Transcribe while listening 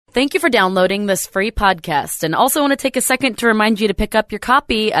Thank you for downloading this free podcast, and also want to take a second to remind you to pick up your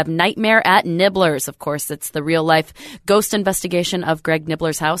copy of Nightmare at Nibbler's. Of course, it's the real-life ghost investigation of Greg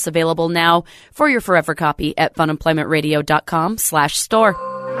Nibbler's house, available now for your forever copy at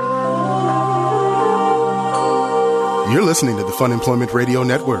funemploymentradio.com/store. You're listening to the Fun Employment Radio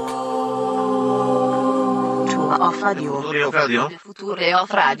Network. The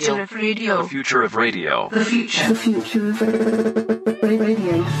future of radio. The future of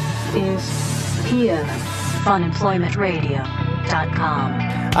radio is here.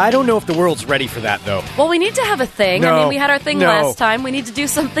 funemploymentradio.com. I don't know if the world's ready for that, though. Well, we need to have a thing. No, I mean, we had our thing last time. We need to do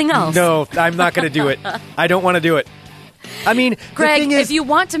something else. No, I'm not going to do it. I don't want to do it. I mean, Greg, the thing is, if you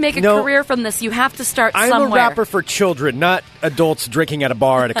want to make a career from this, you have to start somewhere. I'm a rapper for children, not adults drinking at a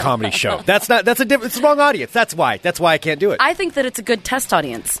bar at a comedy show. It's the wrong audience. That's why I can't do it. I think that it's a good test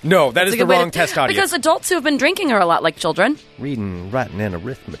audience. No, that is the wrong test audience. Because adults who have been drinking are a lot like children. Reading, writing, and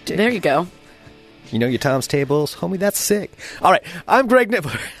arithmetic. There you go. You know your Tom's tables? Homie, that's sick. All right, I'm Greg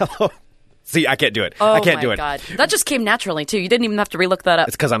Nibbler. Hello. See, I can't do it. I can't do it. Oh, my God. That just came naturally, too. You didn't even have to relook that up.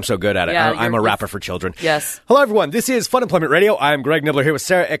 It's because I'm so good at it. Yeah, I'm a rapper for children. Yes. Hello, everyone. This is Fun Employment Radio. I'm Greg Nibbler here with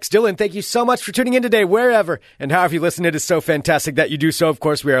Sarah X. Dillon. Thank you so much for tuning in today, wherever and however you listen. It is so fantastic that you do so. Of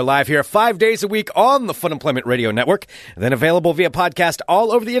course, we are live here 5 days a week on the Fun Employment Radio Network, and then available via podcast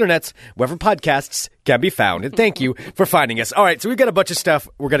all over the internets, wherever podcasts can be found. And thank you for finding us. All right, so we've got a bunch of stuff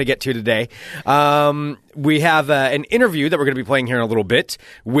we're going to get to today. We have an interview that we're going to be playing here in a little bit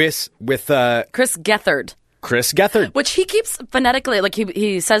with Chris Gethard. Chris Gethard. Which he keeps phonetically, like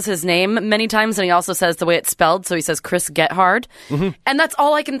he says his name many times, and he also says the way it's spelled, so he says Chris Gethard. Mm-hmm. And that's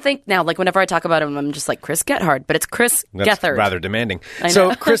all I can think now. Like, whenever I talk about him, I'm just like, Chris Gethard, but it's Chris Gethard. Rather demanding.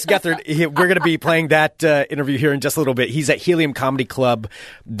 So, Chris Gethard, we're going to be playing that interview here in just a little bit. He's at Helium Comedy Club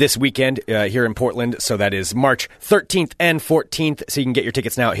this weekend here in Portland, so that is March 13th and 14th, so you can get your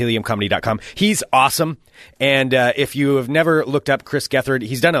tickets now at heliumcomedy.com. He's awesome, and if you have never looked up Chris Gethard,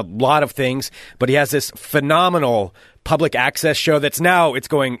 he's done a lot of things, but he has this phenomenal public access show that's now it's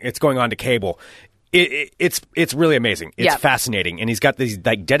going on to cable. It's really amazing. It's fascinating, and he's got these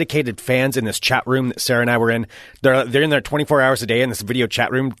like dedicated fans in this chat room that Sarah and I were in. They're in there 24 hours a day in this video chat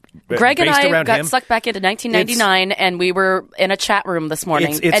room. Greg and I got sucked back into 1999, and we were in a chat room this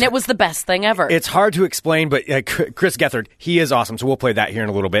morning, and it was the best thing ever. It's hard to explain, but Chris Gethard, he is awesome. So we'll play that here in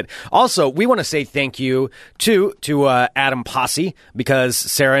a little bit. Also, we want to say thank you to Adam Posse, because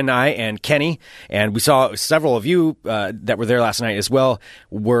Sarah and I and Kenny, and we saw several of you that were there last night as well,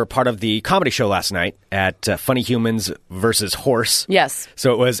 were part of the comedy show last night at Funny Humans versus Horse. Yes.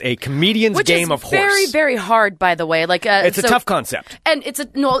 So it was a comedian's game of horse. Very, very hard, by the way. Like it's a tough concept. And it's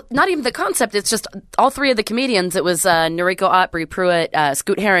not even the concept. It's just all three of the comedians. It was Noriko Otbury, Pruitt,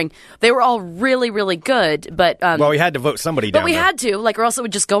 Scoot Herring. They were all really, really good. But we had to vote somebody down. But we had to, or else it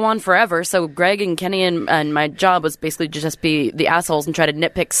would just go on forever. So Greg and Kenny and my job was basically to just be the assholes and try to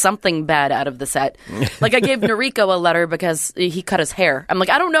nitpick something bad out of the set. Like I gave Noriko a letter because he cut his hair. I'm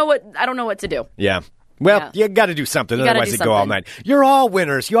like, I don't know what to do. Yeah. Well, you got to do something, otherwise it'd go all night. You're all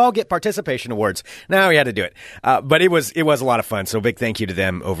winners. You all get participation awards. Now we had to do it. But it was a lot of fun, so big thank you to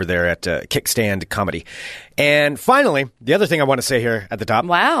them over there at Kickstand Comedy. And finally, the other thing I want to say here at the top.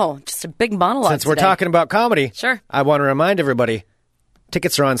 Wow, just a big monologue Since we're talking about comedy, sure. I want to remind everybody,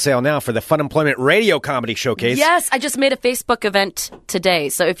 tickets are on sale now for the Fun Employment Radio Comedy Showcase. Yes, I just made a Facebook event today.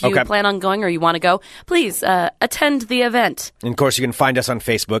 So if you plan on going or you want to go, please attend the event. And of course, you can find us on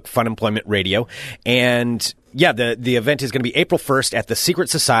Facebook, Fun Employment Radio. And yeah, the event is going to be April 1st at the Secret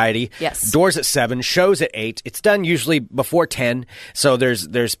Society. Yes. Doors at 7, shows at 8. It's done usually before 10, so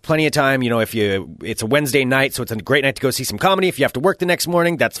there's plenty of time. You know, it's a Wednesday night, so it's a great night to go see some comedy. If you have to work the next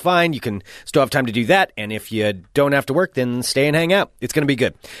morning, that's fine. You can still have time to do that. And if you don't have to work, then stay and hang out. It's going to be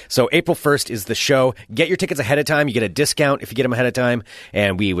good. So April 1st is the show. Get your tickets ahead of time. You get a discount if you get them ahead of time.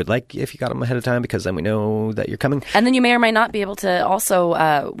 And we would like if you got them ahead of time, because then we know that you're coming. And then you may or may not be able to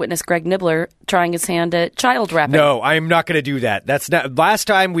also witness Greg Nibbler trying his hand at child rapping. No, I'm not going to do that. That's not. Last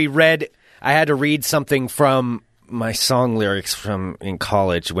time I had to read something from my song lyrics from in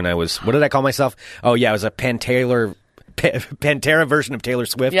college when I was. What did I call myself? Oh yeah, it was a Pantera version of Taylor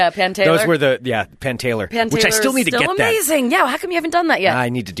Swift. Yeah, Pantera. Those were Pantera, which I still need to get. Still amazing. Yeah, how come you haven't done that yet? I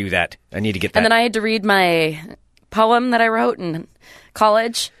need to do that. I need to get that. And then I had to read my poem that I wrote in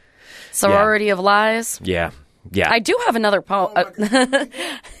college, Sorority of Lies. Yeah. I do have another poem.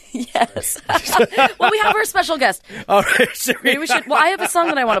 Yes. Well, we have our special guest. All right. So maybe we should. Well, I have a song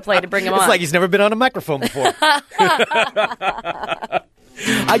that I want to play to bring him on. It's like he's never been on a microphone before.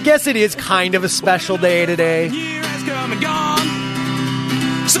 I guess it is kind of a special day today. Year has come and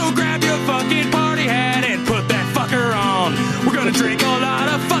gone. So grab your fucking party hat and put that fucker on. We're gonna drink a lot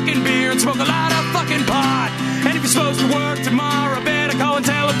of fucking smoke a lot of fucking pot. And if you're supposed to work tomorrow, better call and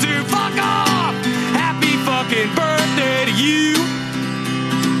tell them to fuck off. Happy fucking birthday to you.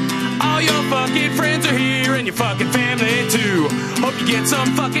 All your fucking friends are here and your fucking family too. Hope you get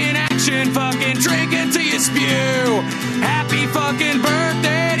some fucking action, fucking drink until you spew. Happy fucking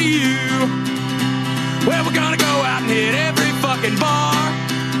birthday to you. Well, we're gonna go out and hit every fucking bar.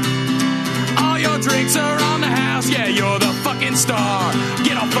 All your drinks are on the house, yeah, you're the fucking star.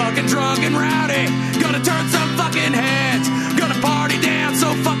 Get all fucking drunk and rowdy, gonna turn some fucking heads. Gonna party down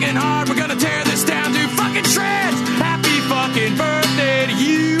so fucking hard, we're gonna tear this down to fucking shreds. Happy fucking birthday to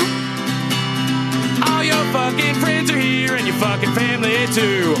you. All your fucking friends are here and your fucking family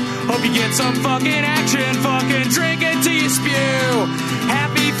too. Hope you get some fucking action, fucking drink until you spew.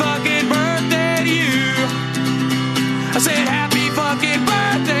 Happy fucking birthday to you. I said happy fucking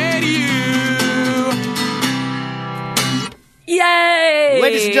birthday to you. Yay!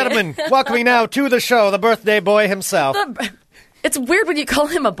 Ladies and gentlemen, welcoming now to the show, the birthday boy himself. It's weird when you call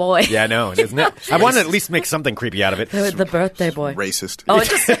him a boy. Yeah, I know, isn't it? I want to at least make something creepy out of it. The birthday boy. Racist. Oh,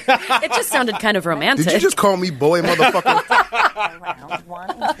 it just sounded kind of romantic. Did you just call me boy, motherfucker?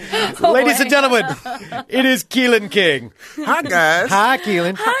 Ladies and gentlemen, it is Kielen King. Hi, guys. Hi,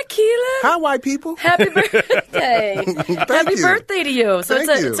 Kielen. Hi, Kielen. Hi, white people. Happy birthday. Happy you. birthday to you. So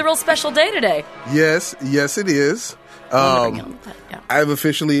Thank you. it's a real special day today. Yes, it is. Yeah. I've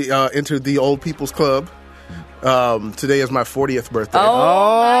officially entered the Old People's Club. Today is my 40th birthday.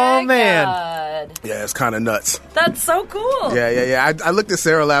 Oh, my man. God. Yeah, it's kind of nuts. That's so cool. Yeah. I looked at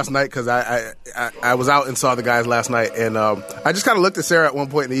Sarah last night because I was out and saw the guys last night, and I just kind of looked at Sarah at one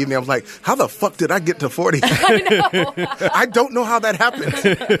point in the evening. I was like, how the fuck did I get to 40? I know. I don't know how that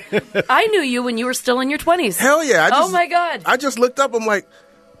happened. I knew you when you were still in your 20s. Hell yeah. Oh, my God. I just looked up. I'm like,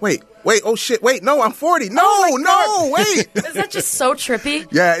 wait, oh shit, wait, no, I'm 40. No, Oh, wait. Is that just so trippy?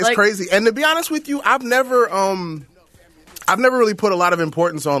 Yeah, it's Like, crazy. And to be honest with you, I've never really put a lot of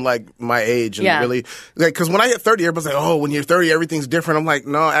importance on like my age and really like because when I hit 30, everybody's like, "Oh, when you're 30, everything's different." I'm like,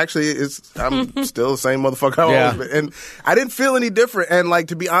 "No, actually, I'm still the same motherfucker I always been." And I didn't feel any different. And like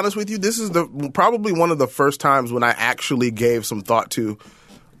to be honest with you, this is probably one of the first times when I actually gave some thought to,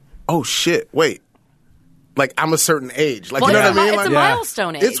 "Oh shit, wait." Like, I'm a certain age. Like, well, you know what I mean? It's a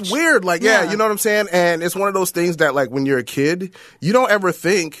milestone age. It's weird. Like, yeah, you know what I'm saying? And it's one of those things that, like, when you're a kid, you don't ever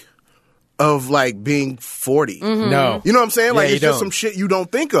think of, like, being 40. Mm-hmm. No. You know what I'm saying? Like, Yeah, it's just some shit you don't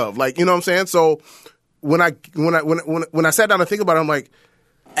think of. Like, you know what I'm saying? So, when I sat down to think about it, I'm like,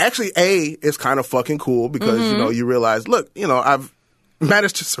 actually, it's kind of fucking cool because, you know, you realize, look, you know, I've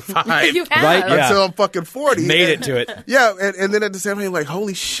managed to survive You have. Right? Yeah. until I'm fucking 40. Made it to it. Yeah, and then at the same time, like,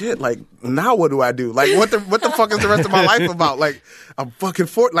 holy shit, like, now what do I do? Like, what the fuck is the rest of my life about? Like, I'm fucking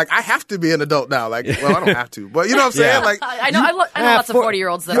 40. Like, I have to be an adult now. Like, well, I don't have to, but you know what I'm saying? Yeah. Like, I know lots of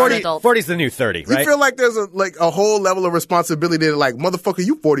 40-year-olds that are adults. 40's the new 30, right? you feel like there's a whole level of responsibility that, like, motherfucker,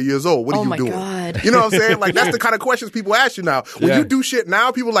 you 40 years old. What are Oh you my doing? God. You know what I'm saying? Like, that's the kind of questions people ask you now. When Yeah. you do shit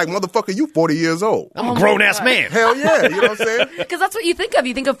now, people are like, motherfucker, you 40 years old. I'm a grown-ass man. Hell yeah. You know what I'm saying? Because that's what you think of.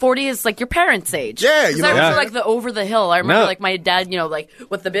 You think of 40 as like your parents' age. Yeah, 'Cause you know I what I'm remember saying? like the over the hill. I remember No. like my dad, you know, like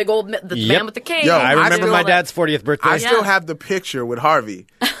with the big old the Yep. man with the cane. Yo, I remember still my like- dad's 40th birthday. I still Yeah. have the picture with Harvey.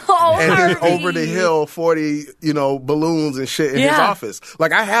 Oh, And his Harvey. over the hill 40, you know, balloons and shit in his Yeah. office.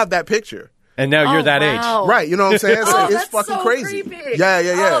 Like, I have that picture. and now you're that wow. Right, you know what I'm saying? Oh, it's that's fucking so crazy. creepy. Yeah.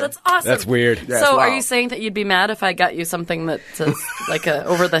 Oh, that's awesome. That's weird. Yeah, it's so, are wild. you saying that you'd be mad if I got you something that says like a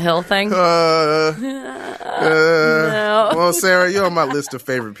over the hill thing? No. Well, Sarah, you're on my list of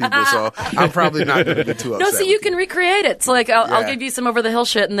favorite people, so I'm probably not going to be too upset. No, so you can recreate it. So, like, I'll Yeah. give you some over the hill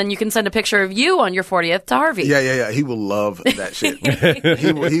shit, and then you can send a picture of you on your 40th to Harvey. Yeah. He will love that shit.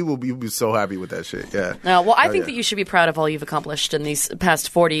 he will be so happy with that shit. Yeah. No, well, I think yeah. that you should be proud of all you've accomplished in these past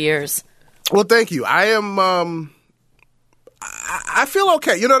 40 years. Well, thank you. I am. I feel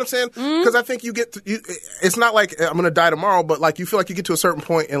okay. You know what I'm saying? Because I think you get to. It's not like I'm going to die tomorrow, but like you feel like you get to a certain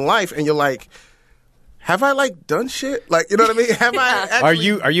point in life, and you're like, have I like done shit? Like, you know what I mean? Have I?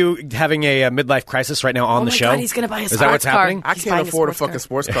 Actually, Are you having a midlife crisis right now on Oh the my show? God, he's gonna buy a Is that what's sports car. happening? I He's can't buying a afford a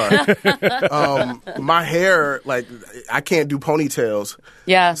sports fucking sports car. My hair, like, I can't do ponytails.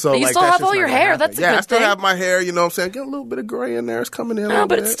 Yeah, So, but you like, still that's have just all not your gonna hair. happen. That's a yeah, good I still thing. have my hair. You know what I'm saying? Get a little bit of gray in there. It's coming in. a No, little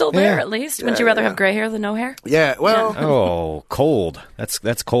but bit. it's still there Yeah. at least. Wouldn't you rather have gray hair than no hair? Yeah. Well. Oh, cold. That's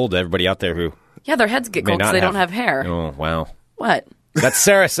cold to everybody out there who Yeah, their heads get may cold because not they don't have hair. Oh, wow. What? That's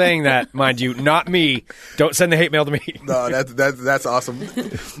Sarah saying that, mind you, not me. Don't send the hate mail to me. No, that's awesome.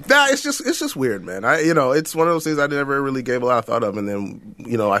 Nah, it's just weird, man. It's one of those things I never really gave a lot of thought of, and then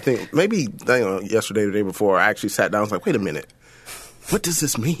I think maybe yesterday or the day before I actually sat down and was like, wait a minute, what does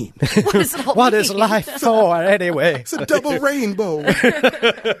this mean? What does it all What mean? is life for anyway? It's a double rainbow.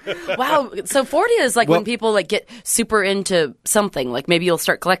 Wow. So 40 is like when people like get super into something. Like maybe you'll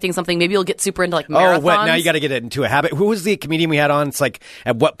start collecting something. Maybe you'll get super into like marathons. Oh, what? Now you got to get it into a habit. Who was the comedian we had on? It's like,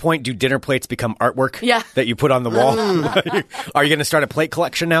 at what point do dinner plates become artwork? Yeah. That you put on the wall? Are you going to start a plate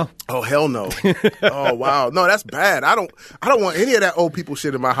collection now? Oh, hell no. Oh, wow. No, that's bad. I don't want any of that old people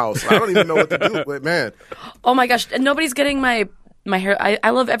shit in my house. I don't even know what to do. But man. Oh my gosh. Nobody's getting my hair. I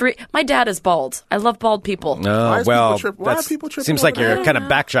love my dad is bald. I love bald people. Oh, well, why are people tripping seems like over you're that? kind of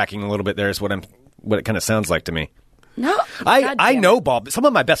backtracking a little bit there is what it kind of sounds like to me. No. I know bald. Some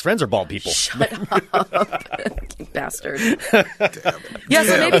of my best friends are bald people. Shut up. You bastard. Yeah,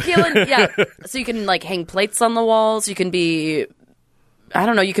 so maybe Kielen, yeah. So you can like hang plates on the walls. You can be, I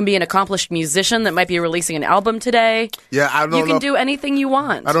don't know, you can be an accomplished musician that might be releasing an album today. Yeah, I don't know. You can do anything you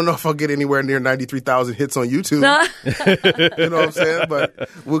want. I don't know if I'll get anywhere near 93,000 hits on YouTube. You know what I'm saying? But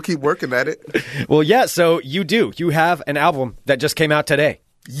we'll keep working at it. Well, yeah, so you have an album that just came out today.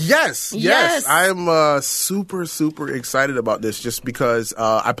 Yes. I'm super, super excited about this just because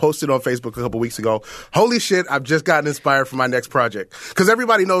I posted on Facebook a couple weeks ago. Holy shit, I've just gotten inspired for my next project. Because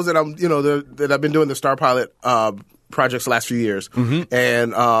everybody knows that that I've been doing the Star Pilot projects the last few years. Mm-hmm.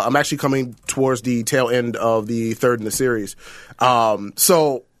 And I'm actually coming towards the tail end of the third in the series.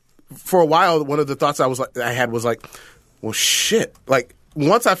 So for a while, one of the thoughts I had was like, well, shit. Like,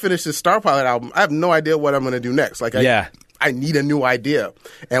 once I finish this Star Pilot album, I have no idea what I'm going to do next. Like, I need a new idea.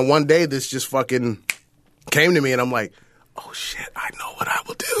 And one day this just fucking came to me and I'm like, oh shit, I know what I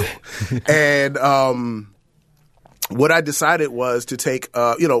will do. And what I decided was to take,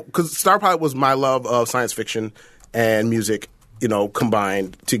 because Star Pilot was my love of science fiction and music,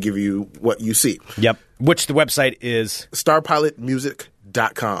 combined to give you what you see. Yep. Which the website is? StarPilotMusic.com.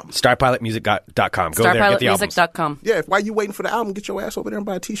 StarPilotMusic.com. Go there, get the albums. StarPilotMusic.com. Yeah, while you waiting for the album, get your ass over there and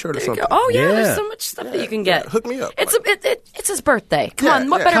buy a T-shirt or something. Oh yeah, Yeah. there's so much stuff that you can get. Hook me up. It's his birthday. Come Yeah, on,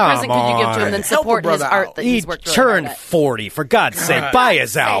 what yeah. better Come present could you give to him than Help a support his brother art out. that He he's worked really turned hard at? 40. For God's sake, buy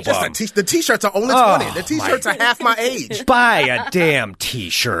his album. The T-shirts are only 20. The T-shirts are half my age. Buy a damn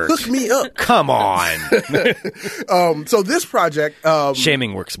T-shirt. Hook me up. Come on. So this project,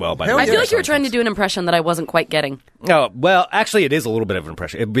 Shaming works well, by the Hell way. I feel like you were trying to do an impression that I wasn't quite getting. Oh, well, actually, it is a little bit of an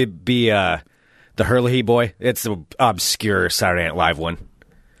impression. It would be the Hurley boy. It's the obscure Saturday Night Live one.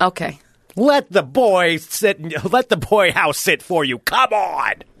 Okay. Let the boy house sit for you. Come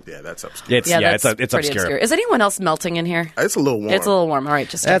on. yeah, that's obscure. It's That's pretty obscure. Is anyone else melting in here? It's a little warm. It's a little warm. All right,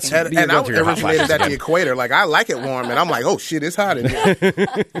 just That's- checking. You're And going I through your hot originated flashes at the again. equator. Like, I like it warm, and I'm like, oh shit, it's hot in here.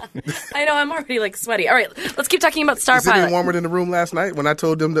 I know, I'm already like sweaty. All right, let's keep talking about Star Is it even Pilot. warmer than the room last night when I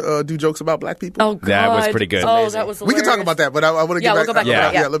told them to do jokes about black people? Oh, God. That was pretty good. Oh, that was We can talk hilarious. about that, but I want to Yeah, get we'll go back to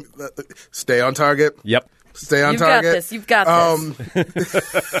that, yeah. Let me, stay on target. Yep. Stay on You've got target. this. You've got this.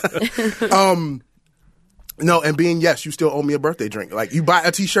 No, and yes, you still owe me a birthday drink. Like, you buy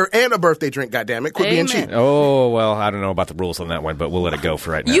a T-shirt and a birthday drink. Goddamn it, quit being Amen. cheap. Oh, well, I don't know about the rules on that one, but we'll let it go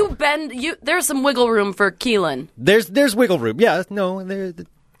for right now. There's some wiggle room for Kielen. There's wiggle room. Yeah, no,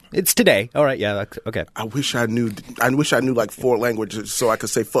 it's today. All right, yeah, okay. I wish I knew like 4 languages so I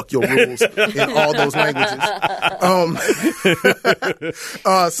could say fuck your rules in all those languages.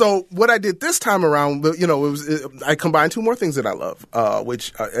 So what I did this time around, I combined 2 more things that I love,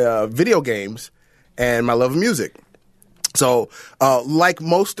 which video games and my love of music. So like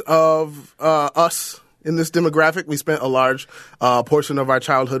most of us in this demographic, we spent a large portion of our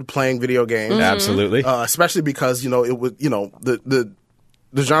childhood playing video games. Mm-hmm. Absolutely. Especially because, it was,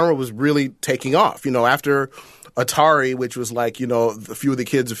 the genre was really taking off. After Atari, which was like, a few of the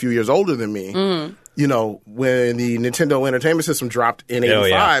kids a few years older than me, when the Nintendo Entertainment System dropped in 85,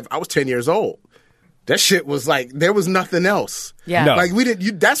 yeah. I was 10 years old. That shit was like, there was nothing else. Yeah. No. Like,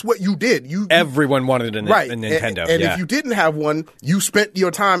 that's what you did. Everyone wanted a right. Nintendo. And yeah. if you didn't have one, you spent your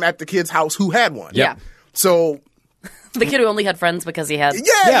time at the kid's house who had one. Yeah. So... The kid who only had friends because he had...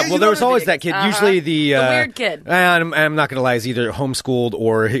 Yeah, well, there was always that kid. Usually the weird kid. I'm not going to lie. He's either homeschooled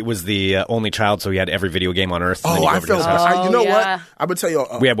or he was the only child, so he had every video game on Earth. And then Oh, you go I over to his felt. house. You know yeah. what? I'm gonna tell you.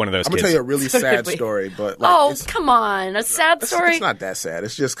 We had one of those I'm gonna kids. tell you a really sad did we. story, but like, Oh, it's, come on. A sad story? it's not that sad.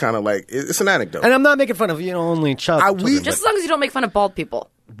 It's just kind of like it's an anecdote. And I'm not making fun of only child. children, Just as long as you don't make fun of bald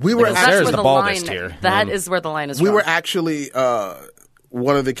people. we were Sarah's That's actually, where the the baldest line... here. That is where the line is we from. were actually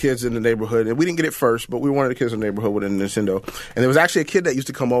one of the kids in the neighborhood, and we didn't get it first, but we were one of the kids in the neighborhood with a Nintendo. And there was actually a kid that used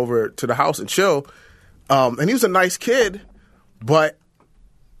to come over to the house and chill, and he was a nice kid, but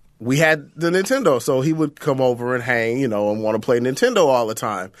we had the Nintendo, so he would come over and hang, and want to play Nintendo all the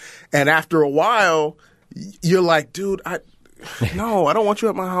time. And after a while, you're like, dude, I don't want you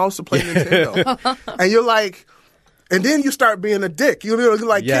at my house to play Nintendo. And you're like, And then you start being a dick. You know,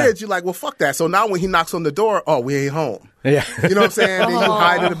 like kids, you're like, well, fuck that. So now when he knocks on the door, oh, we ain't home. Yeah. You know what I'm saying? Then you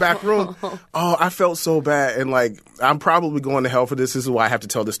hide in the back room. Oh, I felt so bad. And like, I'm probably going to hell for this. This is why I have to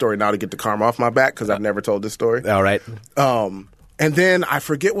tell this story now to get the karma off my back because I've never told this story. All right. And then I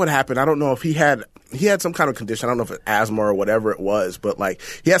forget what happened. I don't know if he had some kind of condition. I don't know if it's asthma or whatever it was, but like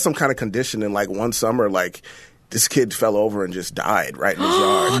he had some kind of condition. And like one summer, like this kid fell over and just died right in his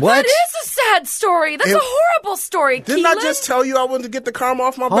yard. What? That is a sad story. That's a horrible story, Didn't Kielen. I just tell you I wanted to get the karma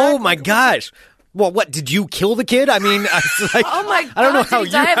off my back? Oh my gosh. Well, what, did you kill the kid? I mean, like, Oh my God! I don't know did how he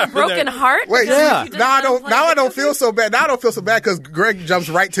die of a broken heart? Wait, Because yeah. you didn't now I let him don't. play Now I video don't feel games? so bad. Now I don't feel so bad because Greg jumps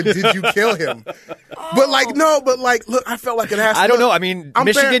right to "Did you kill him?" But like, no. But like, look, I felt like it has. I don't know. I mean,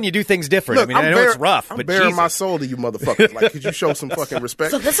 Michigan, you do things different. Look, I mean, I know it's rough, I'm but bearing Jesus. my soul to you, motherfuckers. Like, could you show some fucking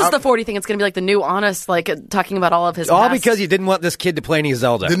respect? So this is the 40 thing. It's going to be like the new Honest, like talking about all of his. All past. because you didn't want this kid to play any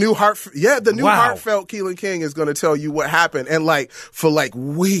Zelda. The new Wow. heartfelt Kielen King is going to tell you what happened, and like for like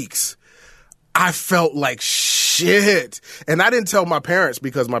weeks, I felt like shit, and I didn't tell my parents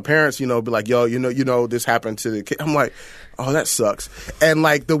because my parents, be like, "Yo, you know, this happened to the kid." I'm like, "Oh, that sucks." And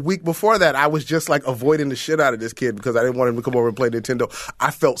like the week before that, I was just like avoiding the shit out of this kid because I didn't want him to come over and play Nintendo.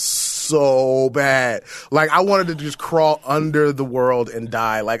 I felt so bad, like I wanted to just crawl under the world and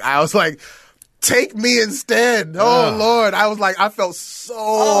die. Like I was like, take me instead. Oh, Lord. I was like, I felt so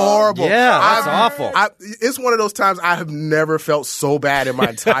horrible. Yeah, that's awful. It's one of those times I have never felt so bad in my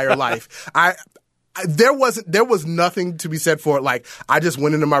entire life. There was nothing to be said for it. Like, I just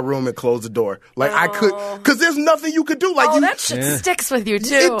went into my room and closed the door. Like, I could, because there's nothing you could do. Like, that shit sticks with you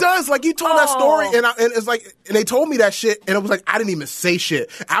too. It does. Like, you told that story, and it's like, and they told me that shit, and it was like, I didn't even say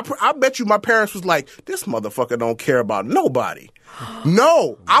shit. I bet you my parents was like, this motherfucker don't care about nobody.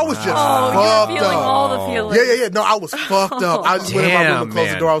 No, I was just fucked you're feeling up. all the feelings. Yeah. No, I was fucked up. I just went in my room and closed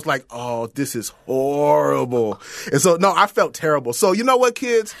the man. door. I was like, oh, this is horrible. And so, no, I felt terrible. So, you know what,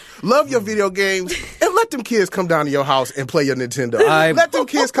 kids? Love your video games and let them kids come down to your house and play your Nintendo. Let them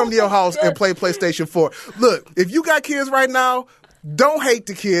kids come to your house and play PlayStation 4. Look, if you got kids right now, don't hate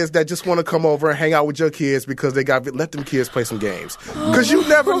the kids that just want to come over and hang out with your kids because they let them kids play some games. Because you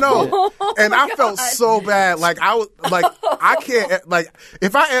never know. And I felt so bad. Like, I was, like, I can't, like,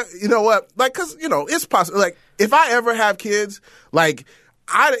 if I, you know what, like, because, it's possible. Like, if I ever have kids, like,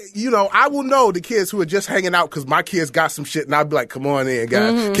 I will know the kids who are just hanging out because my kids got some shit, and I'll be like, come on in,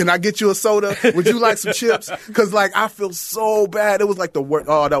 guys. Mm-hmm. Can I get you a soda? Would you like some chips? Because, like, I feel so bad. It was like the worst.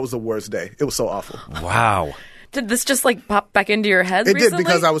 Oh, that was the worst day. It was so awful. Wow. Did this just like pop back into your head? It recently? did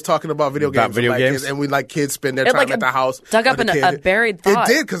because I was talking about video games. And we like kids spend their time at the house. Dug up a buried thought.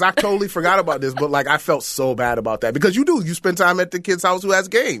 It did because I totally forgot about this, but like I felt so bad about that because you spend time at the kid's house who has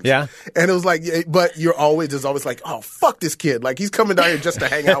games. Yeah. And it was like, but there's always like, oh, fuck this kid. Like he's coming down here just to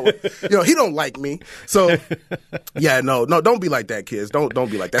hang out with, he don't like me. So yeah, no, don't be like that, kids. Don't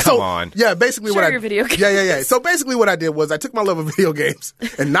be like that. Come on. Yeah, basically Share your video games. Yeah. So basically what I did was I took my love of video games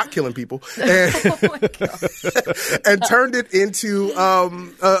and not killing people and, Oh my God. and turned it into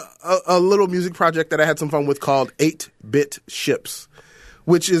a little music project that I had some fun with called 8-Bit Ships,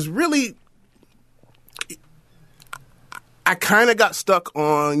 which is really, I kind of got stuck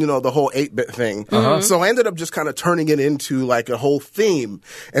on, the whole 8-bit thing. Uh-huh. So I ended up just kind of turning it into like a whole theme.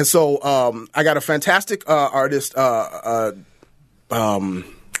 And so I got a fantastic artist. We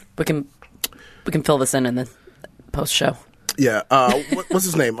can fill this in the post show. Yeah. What's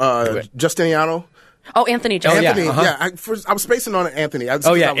his name? Justiniano. Oh, Anthony Johnson. Anthony, Uh-huh. yeah. I was spacing on Anthony.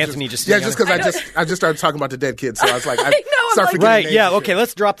 Anthony Justiniano. Yeah, just because I just started talking about the dead kid, so I was like, I'm like, Right, yeah, okay,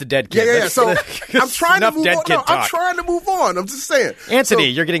 let's drop the dead kid. Yeah. So I'm trying to move on. No, I'm talk. trying to move on. I'm just saying. Anthony, So,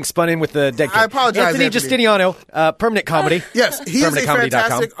 you're getting spun in with the dead kid. I apologize, Anthony Anthony. Justiniano, permanent comedy. yes, he is a permanentcomedy.com.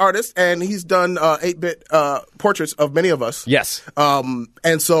 fantastic artist, and he's done 8-bit portraits of many of us. Yes.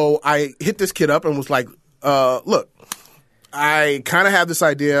 And so I hit this kid up and was like, look, I kind of have this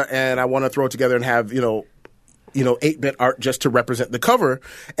idea, and I want to throw it together and have, 8-bit art just to represent the cover.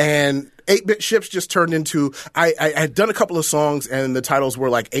 And 8-bit ships just turned into, I had done a couple of songs and the titles were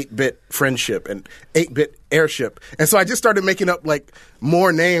like 8-bit friendship and 8-bit airship. And so I just started making up like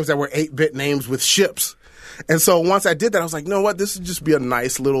more names that were 8-bit names with ships. And so once I did that, I was like, you know what? This would just be a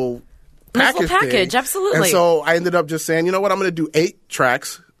nice little package. Thing. Absolutely. And so I ended up just saying, you know what? I'm going to do 8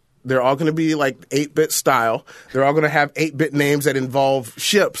 tracks. They're all going to be like 8-bit style. They're all going to have 8-bit names that involve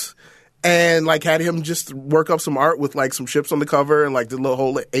ships. And like had him just work up some art with like some ships on the cover and like the little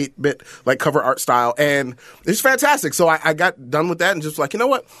whole 8-bit like cover art style. And it's fantastic. So I got done with that and just like, you know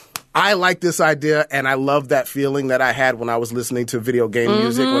what? I like this idea and I love that feeling that I had when I was listening to video game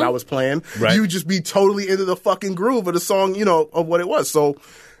music when I was playing. Right. You just be totally into the fucking groove of the song, of what it was. So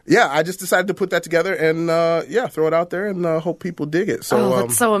I just decided to put that together and throw it out there and hope people dig it. So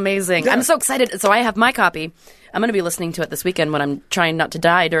that's so amazing. I'm so excited. So I have my copy. I'm going to be listening to it this weekend when I'm trying not to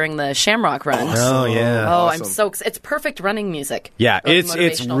die during the Shamrock run. Oh, yeah. Oh, Awesome. I'm so excited. It's perfect running music. Yeah, it's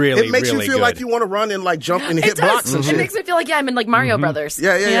really, it makes really you feel good. like you want to run and like jump and hit blocks and It shit. makes me feel like I'm in like Mario Brothers.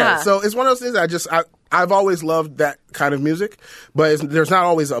 Yeah. So it's one of those things I've always loved that kind of music, but there's not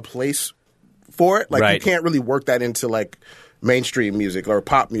always a place for it. Like you can't really work that into like mainstream music or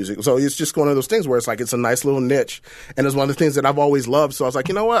pop music. So it's just one of those things where it's like it's a nice little niche, and it's one of the things that I've always loved. So I was like,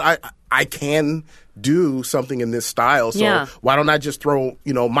 you know what, I can do something in this style. So why don't I just throw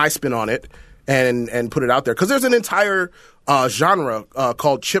my spin on it and put it out there? Because there's an entire genre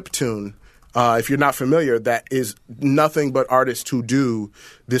called chiptune. If you're not familiar, that is nothing but artists who do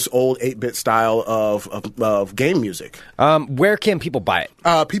this old 8-bit style of game music. Where can people buy it?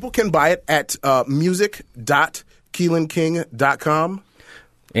 People can buy it at music.kielenking.com.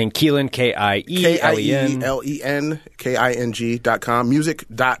 And Kielen, KIELENKING.com.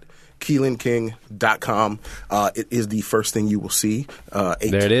 Music.kielenking.com. It is the first thing you will see. There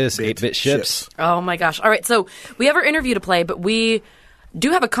it is, 8-bit ships. Oh, my gosh. All right, so we have our interview to play, but we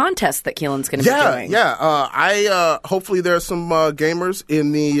do have a contest that Kielen's going to be doing. Yeah. Hopefully there's some gamers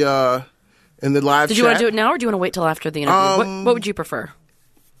in the live chat. Did you want to do it now, or do you want to wait till after the interview? What would you prefer?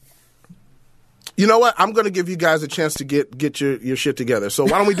 You know what? I'm going to give you guys a chance to get your shit together. So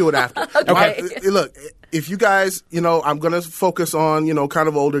why don't we do it after? Okay. Look, if you guys, I'm going to focus on, kind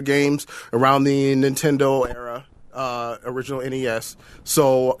of older games around the Nintendo era, original NES.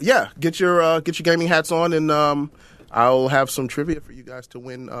 So yeah, get your gaming hats on, and I'll have some trivia for you guys to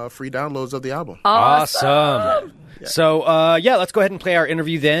win free downloads of the album. Awesome. Yeah. So let's go ahead and play our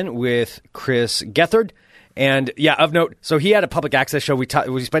interview then with Chris Gethard. And of note, so he had a public access show. We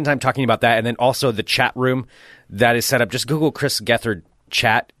spent time talking about that, and then also the chat room that is set up. Just Google Chris Gethard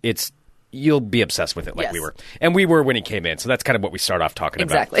chat. You'll be obsessed with it like we were. And we were when he came in, so that's kind of what we start off talking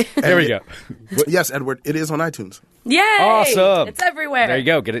about. Exactly. There we go. Yes, Edward, it is on iTunes. Yay! Awesome. It's everywhere. There you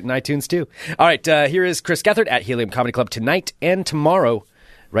go. Get it in iTunes too. All right, here is Chris Gethard at Helium Comedy Club tonight and tomorrow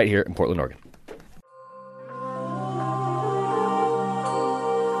right here in Portland, Oregon.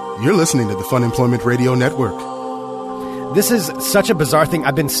 You're listening to the Fun Employment Radio Network. This is such a bizarre thing.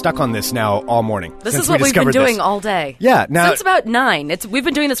 I've been stuck on this now all morning. This is what we've been doing all day. Yeah. Now, since about 9. We've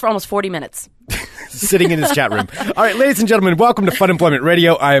been doing this for almost 40 minutes. Sitting in his chat room. All right, ladies and gentlemen, welcome to Fun Employment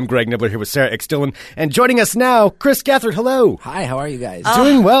Radio. I am Greg Nibbler here with Sarah X. Dillon. And joining us now, Chris Gethard. Hello. Hi, how are you guys?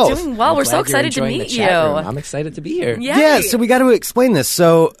 Doing well. Doing well. We're so excited to meet you. I'm excited to be here. Yay. Yeah, so we got to explain this.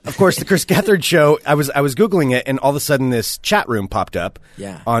 So, of course, the Chris Gethard show, I was Googling it, and all of a sudden this chat room popped up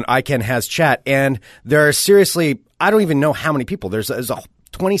on iCan Has Chat. And there are seriously, I don't even know how many people. There's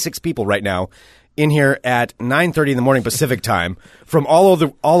 26 people right now in here at 9:30 in the morning Pacific time from all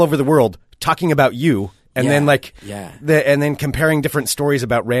over the world talking about you. And then and then comparing different stories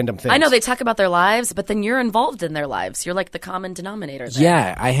about random things. I know they talk about their lives, but then you're involved in their lives. You're like the common denominator there.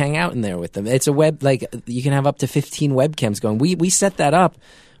 Yeah, I hang out in there with them. It's a web, you can have up to 15 webcams going. We set that up.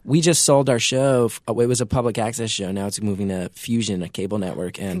 We just sold our show. It was a public access show. Now it's moving to Fusion, a cable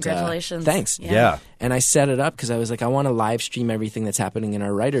network. And congratulations. Thanks. Yeah. And I set it up because I was like, I want to live stream everything that's happening in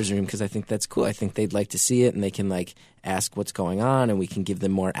our writer's room because I think that's cool. I think they'd like to see it, and they can ask what's going on, and we can give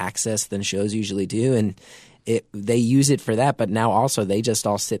them more access than shows usually do. And they use it for that, but now also they just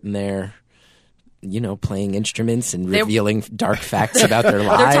all sit in there, playing instruments and revealing dark facts about their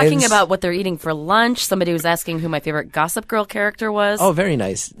lives. They're talking about what they're eating for lunch. Somebody was asking who my favorite Gossip Girl character was. Oh, very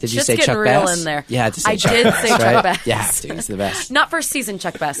nice. Did you just say Chuck real Bass? In there. Yeah, I did say Chuck Bass. Yeah, dude, he's the best. Not first season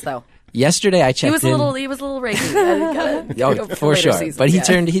Chuck Bass though. Yesterday I checked. He was a little racy. For sure. Seasons, but he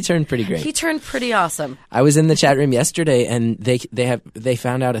turned pretty great. He turned pretty awesome. I was in the chat room yesterday, and they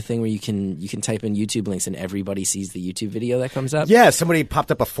found out a thing where you can type in YouTube links, and everybody sees the YouTube video that comes up. Yeah, somebody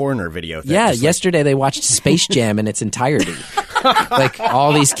popped up a Foreigner video. Yesterday they watched Space Jam in its entirety.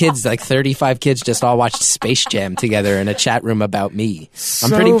 All these kids, 35 kids, just all watched Space Jam together in a chat room about me.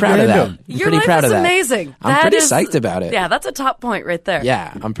 I'm pretty proud of that. Your life is amazing. I'm pretty psyched about it. Yeah, that's a top point right there.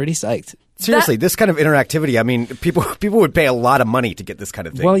 Yeah, I'm pretty psyched. Seriously, this kind of interactivity, I mean, people would pay a lot of money to get this kind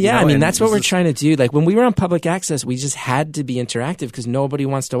of thing. Well, yeah, that's what we're trying to do. When we were on public access, we just had to be interactive because nobody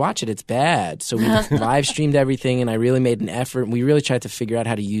wants to watch it. It's bad. So we live streamed everything, and I really made an effort. We really tried to figure out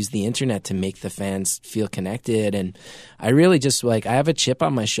how to use the internet to make the fans feel connected. And I really just, I have a chip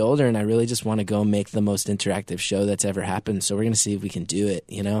on my shoulder, and I really just want to go make the most interactive show that's ever happened. So we're going to see if we can do it,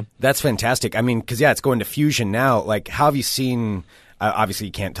 That's fantastic. I mean, because, it's going to Fusion now. How have you seen... obviously,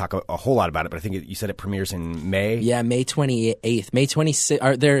 you can't talk a whole lot about it, but I think you said it premieres in May. Yeah, May 28th. May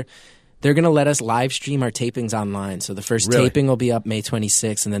 26th. They're going to let us live stream our tapings online. So the first taping will be up May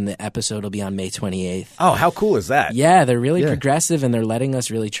 26th, and then the episode will be on May 28th. Oh, how cool is that? Yeah, they're really progressive, and they're letting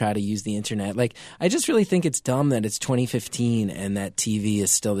us really try to use the internet. Like, I just really think it's dumb that it's 2015 and that TV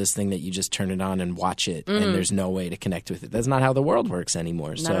is still this thing that you just turn it on and watch it, and there's no way to connect with it. That's not how the world works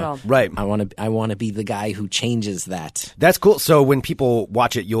anymore. Not at all. Right. I want to be the guy who changes that. That's cool. So when people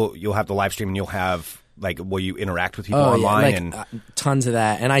watch it, you'll have the live stream, and you'll have will you interact with people online? Tons of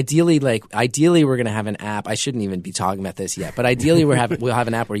that. And ideally we're going to have an app. I shouldn't even be talking about this yet, but ideally we'll have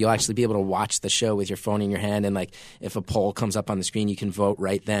an app where you'll actually be able to watch the show with your phone in your hand, and like if a poll comes up on the screen, you can vote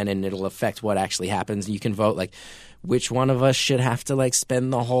right then, and it'll affect what actually happens. You can vote like which one of us should have to like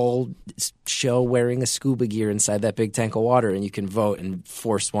spend the whole show wearing a scuba gear inside that big tank of water, and you can vote and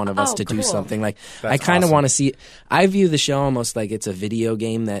force one of us to do something. Like, I kind of want to see – I view the show almost like it's a video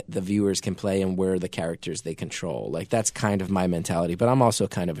game that the viewers can play, and we're the characters they control. Like, that's kind of my mentality, but I'm also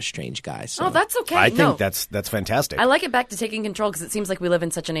kind of a strange guy. So. Oh, that's okay. I think that's fantastic. I like it back to taking control, because it seems like we live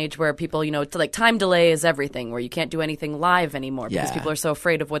in such an age where people, like time delay is everything, where you can't do anything live anymore because people are so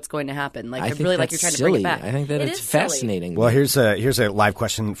afraid of what's going to happen. Like, I really like you're trying to bring it back. I think that it's fascinating. Well, here's a live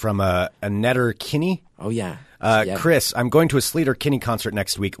question from a Netter Kinney. Oh, yeah. Chris, I'm going to a Sleater Kinney concert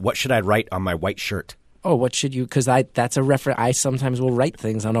next week. What should I write on my white shirt? Oh, what should you – because that's a reference. I sometimes will write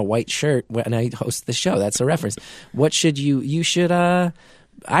things on a white shirt when I host the show. That's a reference. What should you should I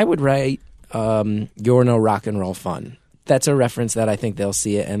would write You're No Rock and Roll Fun. That's a reference that I think they'll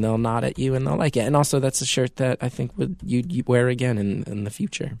see it and they'll nod at you and they'll like it. And also that's a shirt that I think you'd wear again in the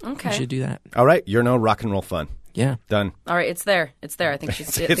future. Okay. You should do that. All right. You're No Rock and Roll Fun. Yeah. Done. All right, it's there. It's there. I think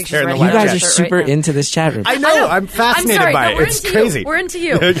she's there in the ready. You guys are Shirt super right now. into this chat room. I know. I'm fascinated by it. It's crazy. You. We're into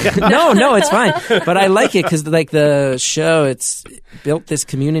you. No, it's fine. But I like it because like the show, it's built this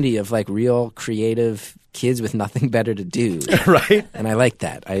community of like real creative kids with nothing better to do. Right. And I like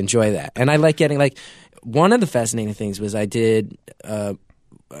that. I enjoy that. And I like getting like one of the fascinating things was I did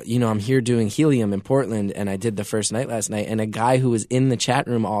I'm here doing Helium in Portland, and I did the first night last night, and a guy who was in the chat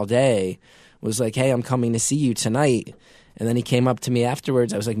room all day was like, hey, I'm coming to see you tonight. And then he came up to me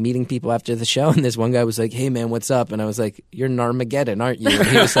afterwards. I was like meeting people after the show, and this one guy was like, hey, man, what's up? And I was like, you're Narmageddon, aren't you? And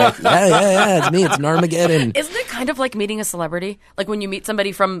he was like, yeah, it's me. It's Narmageddon. Isn't it kind of like meeting a celebrity? Like when you meet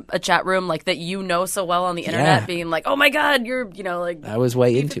somebody from a chat room like that you know so well on the internet, being like, oh, my God, you're, like I was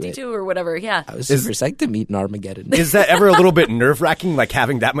way into it. or whatever, yeah. I was super psyched to meet Narmageddon. Is that ever a little bit nerve-wracking, like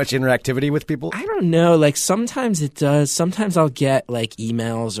having that much interactivity with people? I don't know. Like sometimes it does. Sometimes I'll get like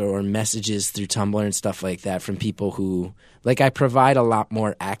emails or messages through Tumblr and stuff like that from people who – like I provide a lot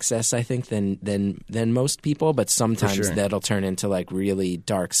more access, I think, than most people, but sometimes that'll turn into like really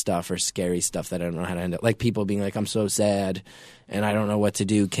dark stuff or scary stuff that I don't know how to handle. Like people being like, "I'm so sad, and I don't know what to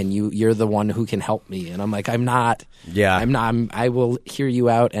do. You're the one who can help me." And I'm like, "I'm not. Yeah, I'm not. I will hear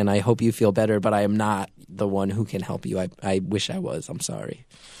you out, and I hope you feel better, but I am not the one who can help you. I wish I was. I'm sorry.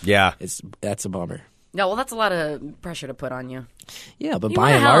 Yeah, that's a bummer." No, well, that's a lot of pressure to put on you. Yeah, but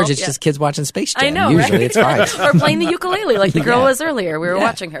by and large, it's just kids watching Space Jam. I know, usually right? It's fine. Or playing the ukulele like the girl was earlier. We were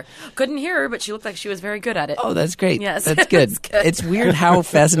watching her. Couldn't hear her, but she looked like she was very good at it. Oh, that's great. Yes. That's good. That's good. It's weird how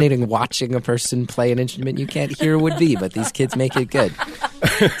fascinating watching a person play an instrument you can't hear would be, but these kids make it good.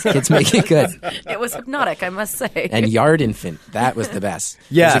 Kids make it good. It was hypnotic, I must say. And Yard Infant, that was the best.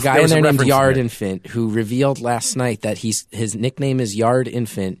 Yeah, there's a guy in there named Yard Infant who revealed last night that his nickname is Yard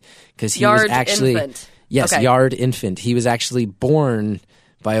Infant because he was actually Infant. Yes, okay. Yard Infant. He was actually born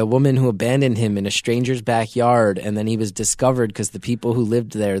by a woman who abandoned him in a stranger's backyard, and then he was discovered because the people who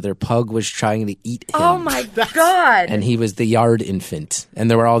lived there, their pug was trying to eat him. Oh my God. And he was the Yard Infant.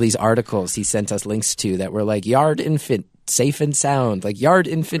 And there were all these articles he sent us links to that were like, Yard Infant, safe and sound. Like, Yard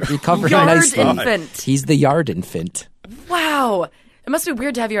Infant recovering nicely. Yard Infant. He's the Yard Infant. Wow. It must be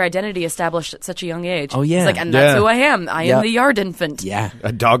weird to have your identity established at such a young age. Oh, yeah. It's like, and that's who I am. I am the Yard Infant. Yeah.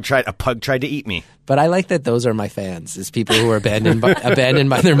 A pug tried to eat me. But I like that those are my fans, is people who are abandoned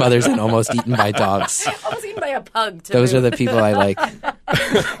by their mothers and almost eaten by dogs. Almost eaten by a pug, too. Those are the people I like.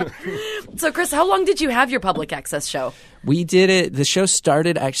 So, Chris, how long did you have your public access show? We did it. The show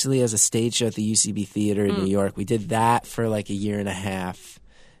started actually as a stage show at the UCB Theater in New York. We did that for like a year and a half.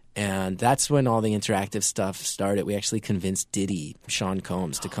 And that's when all the interactive stuff started. We actually convinced Diddy, Sean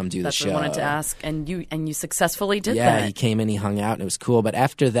Combs, to come do the show. That's what I wanted to ask. And you successfully did that. Yeah, he came and he hung out, and it was cool. But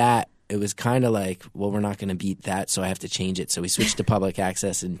after that, it was kind of like, well, we're not going to beat that, so I have to change it. So we switched to public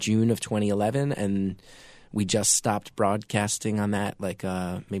access in June of 2011, and we just stopped broadcasting on that like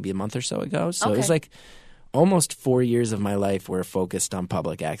maybe a month or so ago. So it was like almost 4 years of my life were focused on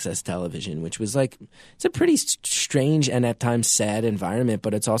public access television, which was like, it's a pretty strange and at times sad environment,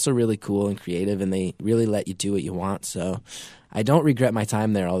 but it's also really cool and creative, and they really let you do what you want. So I don't regret my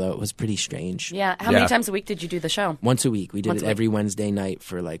time there, although it was pretty strange. Yeah. How many times a week did you do the show? Once a week. We did it every Wednesday night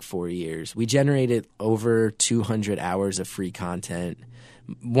for like 4 years. We generated over 200 hours of free content.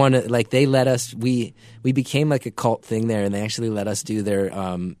 They let us. We became like a cult thing there, and they actually let us do their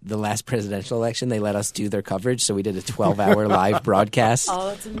the last presidential election. They let us do their coverage, so we did a 12-hour live broadcast. Oh,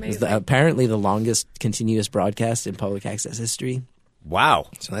 that's amazing! It was apparently the longest continuous broadcast in public access history. Wow!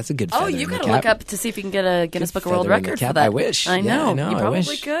 So that's a good. Oh, you got to look up to see if you can get a Guinness Book of World Record for that. I wish. I know. Yeah, I know. You probably I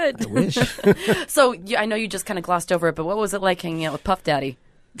wish. could. I wish. So I know you just kind of glossed over it, but what was it like hanging out with Puff Daddy?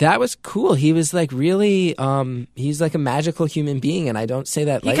 That was cool. He was like really, he's like a magical human being, and I don't say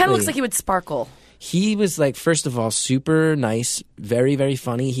that lightly. He kind of looks like he would sparkle. He was like, first of all, super nice, very, very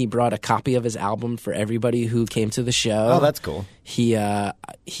funny. He brought a copy of his album for everybody who came to the show. Oh, that's cool. It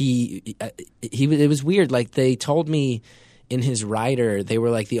was weird. Like they told me in his rider, they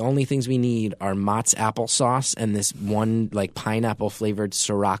were like, the only things we need are Mott's applesauce and this one like pineapple flavored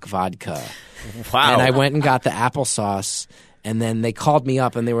Ciroc vodka. Wow. And I went and got the applesauce. And then they called me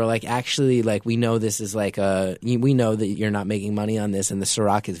up and they were like, actually, like, we know this is like we know that you're not making money on this, and the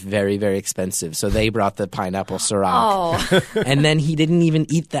Ciroc is very, very expensive. So they brought the pineapple Ciroc. Oh. And then he didn't even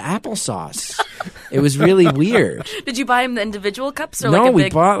eat the applesauce. It was really weird. Did you buy him the individual cups? Or No, like a we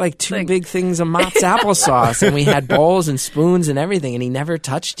big bought like two thing? big things of Mott's applesauce, and we had bowls and spoons and everything, and he never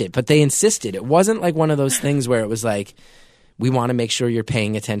touched it. But they insisted. It wasn't like one of those things where it was like, we want to make sure you're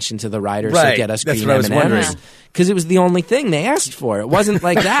paying attention to the rider, so get us That's green what I was wondering. M&Ms. Because it was the only thing they asked for. It wasn't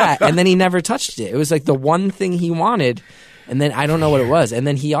like that. And then he never touched it. It was like the one thing he wanted. And then I don't know what it was. And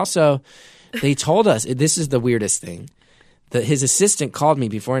then he also, they told us, this is the weirdest thing. His assistant called me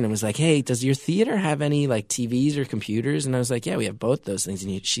before and was like, hey, does your theater have any like TVs or computers? And I was like, yeah, we have both those things.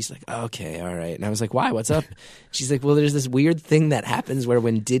 And she's like, okay, all right. And I was like, why? What's up? She's like, well, there's this weird thing that happens where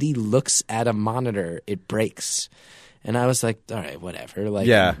when Diddy looks at a monitor, it breaks. And I was like, all right, whatever. Like,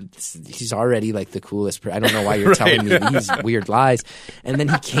 he's already like the coolest. I don't know why you're telling me these weird lies. And then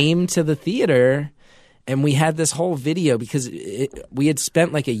he came to the theater, and we had this whole video because we had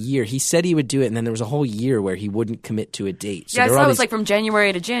spent like a year. He said he would do it, and then there was a whole year where he wouldn't commit to a date. So I saw it was like from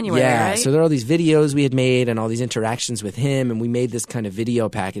January to January, right? So there are all these videos we had made and all these interactions with him, and we made this kind of video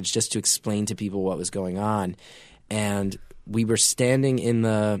package just to explain to people what was going on. And we were standing in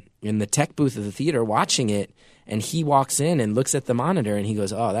the tech booth of the theater watching it. And he walks in and looks at the monitor and he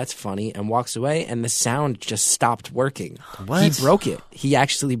goes, oh, that's funny, and walks away, and the sound just stopped working. What? He broke it. He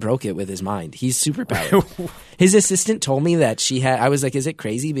actually broke it with his mind. He's superpowered. His assistant told me that I was like, is it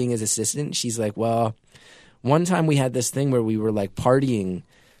crazy being his assistant? She's like, well, one time we had this thing where we were like partying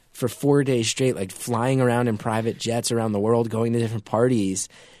for 4 days straight, like flying around in private jets around the world, going to different parties.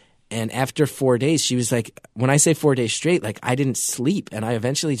 And after 4 days, she was like, when I say 4 days straight, like I didn't sleep. And I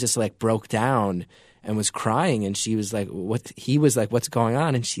eventually just like broke down and was crying, and she was like, he was like, what's going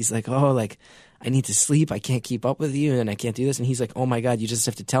on? And she's like, oh, like, I need to sleep. I can't keep up with you, and I can't do this. And he's like, oh my God, you just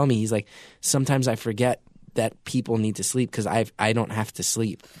have to tell me. He's like, sometimes I forget that people need to sleep because I don't have to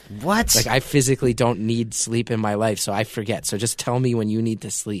sleep. What? Like, I physically don't need sleep in my life, so I forget. So just tell me when you need to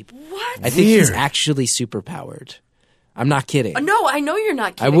sleep. What? I think he's actually superpowered. I'm not kidding. No, I know you're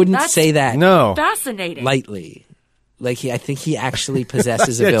not kidding. I wouldn't That's say that fascinating. lightly. Like, I think he actually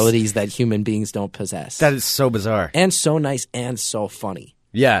possesses abilities that human beings don't possess. That is so bizarre. And so nice and so funny.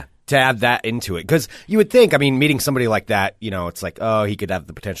 Yeah, to add that into it. Because you would think, I mean, meeting somebody like that, you know, it's like, oh, he could have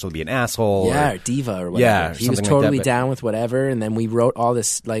the potential to be an asshole. Yeah, or diva or whatever. Yeah, he was totally down with whatever. And then we wrote all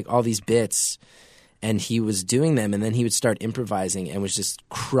this, like, all these bits, and he was doing them. And then he would start improvising and was just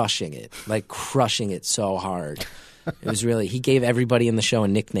crushing it. Like, crushing it so hard. It was really, he gave everybody in the show a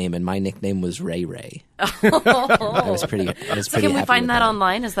nickname, and my nickname was Ray Ray. I was pretty So can we find that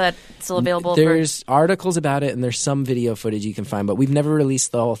online? Is that still available? There's articles about it, and there's some video footage you can find, but we've never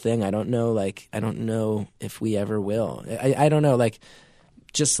released the whole thing. I don't know if we ever will. I don't know, like,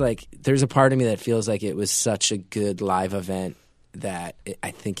 just like, there's a part of me that feels like it was such a good live event that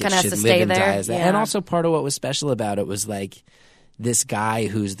I think it should live and die as that. Yeah. And also part of what was special about it was like, this guy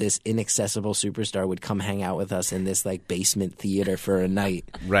who's this inaccessible superstar would come hang out with us in this like basement theater for a night.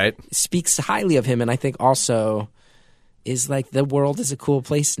 Right. Speaks highly of him, and I think also is like the world is a cool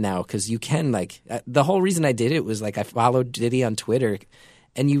place now because you can like the whole reason I did it was like I followed Diddy on Twitter,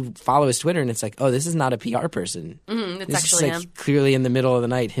 And you follow his Twitter, and it's like, oh, this is not a PR person. It's This actually is like him. clearly in the middle of the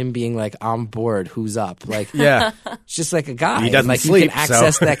night, him being like, I'm bored, who's up? Like, Yeah. it's just like a guy. He doesn't and, like, sleep, you can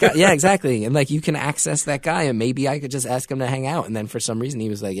access so. that guy. Yeah, exactly. And like you can access that guy, and maybe I could just ask him to hang out. And then for some reason, he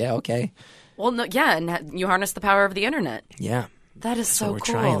was like, yeah, okay. Well, no, yeah, and you harness the power of the internet. Yeah. That is That's so what we're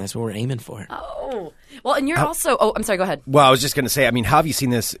cool. trying. That's what we're aiming for. Oh, well, and you're also. Oh, I'm sorry. Go ahead. Well, I was just going to say, I mean, how have you seen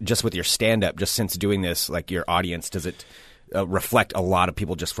this just with your stand-up, just since doing this, like your audience? Does it reflect a lot of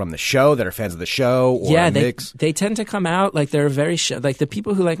people just from the show that are fans of the show, or Yeah, a mix? they tend to come out like they're very like the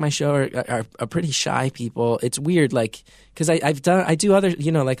people who like my show are pretty shy people. It's weird, like because I do other,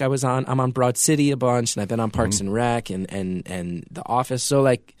 you know, like I'm on Broad City a bunch, and I've been on Parks and Rec and The Office. So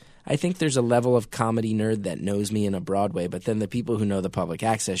like I think there's a level of comedy nerd that knows me in a broad way, but then the people who know the public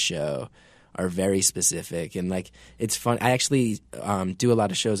access show are very specific, and like it's fun. I actually do a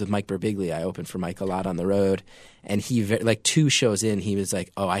lot of shows with Mike Birbiglia. I open for Mike a lot on the road, and he like 2 shows in, he was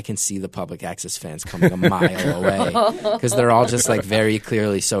like, "Oh, I can see the public access fans coming a mile away because they're all just like very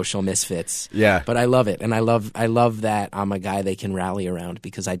clearly social misfits." Yeah, but I love it, and I love that I'm a guy they can rally around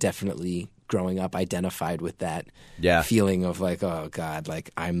because I definitely growing up identified with that feeling of like, oh God,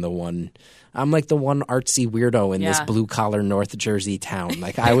 like I'm like the one artsy weirdo in this blue collar North Jersey town.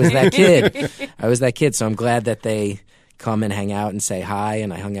 Like I was that kid. So I'm glad that they come and hang out and say hi.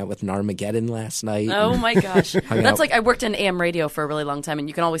 And I hung out with Narmageddon last night. Oh my gosh. That's like, I worked in AM radio for a really long time, and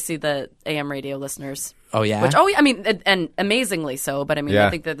you can always see the AM radio listeners. Oh yeah. Which, I mean, and amazingly so, but I mean,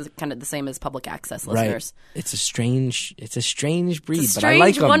 I think they're kind of the same as public access listeners. Right. It's a strange breed, It's a but I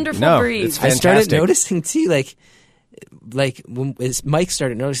like them. wonderful breed. It's I started fantastic. noticing too, like when Mike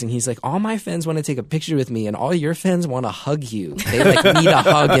started noticing, he's like, all my fans want to take a picture with me, and all your fans want to hug you. They like need a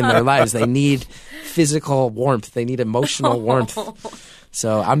hug in their lives. They need physical warmth. They need emotional warmth.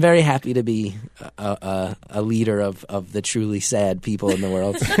 So I'm very happy to be a leader of the truly sad people in the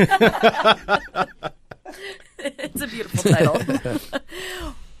world. It's a beautiful title.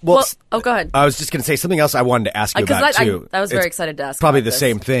 Well, go ahead. I was just going to say something else I wanted to ask you about too. I was very excited to ask. Probably about the this.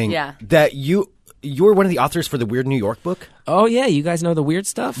 same thing. Yeah. That you were one of the authors for the Weird New York book. Oh yeah, you guys know the weird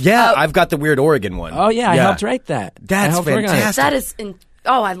stuff? Yeah, I've got the Weird Oregon one. Oh yeah, I helped write that. That's fantastic. That is.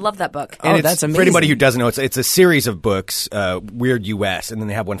 I love that book. And that's amazing. For anybody who doesn't know, it's a series of books, Weird US, and then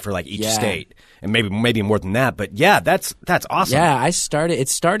they have one for like each state, and maybe more than that. But yeah, that's awesome. Yeah, it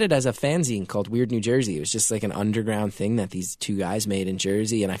started as a fanzine called Weird New Jersey. It was just like an underground thing that these 2 guys made in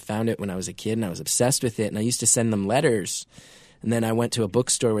Jersey, and I found it when I was a kid, and I was obsessed with it, and I used to send them letters. And then I went to a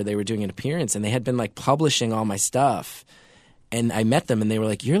bookstore where they were doing an appearance, and they had been like publishing all my stuff. And I met them, and they were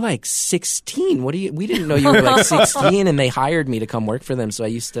like, "You're like 16. We didn't know you were like 16." And they hired me to come work for them. So I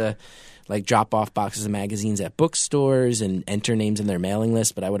used to like drop off boxes of magazines at bookstores and enter names in their mailing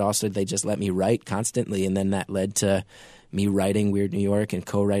list. But they just let me write constantly, and then that led to me writing Weird New York and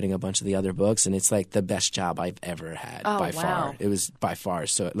co-writing a bunch of the other books. And it's like the best job I've ever had by far. It was by far.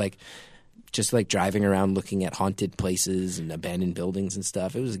 So like, just like driving around looking at haunted places and abandoned buildings and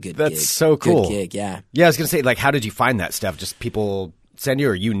stuff. It was a good gig. That's so cool. Good gig, yeah. Yeah, I was going to say, like, how did you find that stuff? Just people send you,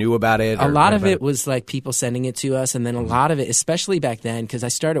 or you knew about it? A lot of it was like people sending it to us, and then a lot of it, especially back then, because I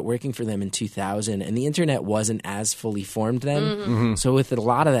started working for them in 2000, and the internet wasn't as fully formed then. Mm-hmm. So with a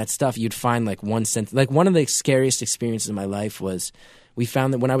lot of that stuff, you'd find like one sentence. Like one of the scariest experiences of my life was we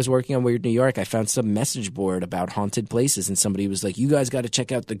found that when I was working on Weird New York, I found some message board about haunted places, and somebody was like, "You guys got to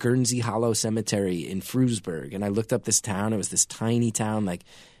check out the Guernsey Hollow Cemetery in Frewsburg." And I looked up this town. It was this tiny town, like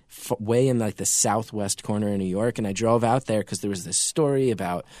way in like the southwest corner of New York. And I drove out there because there was this story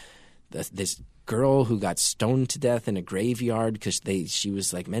about this girl who got stoned to death in a graveyard because she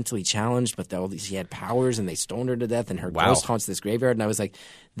was like mentally challenged, but she had powers, and they stoned her to death, and her ghost haunts this graveyard. And I was like,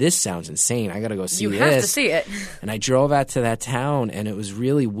 this sounds insane. I got to go see this. You have to see it. And I drove out to that town, and it was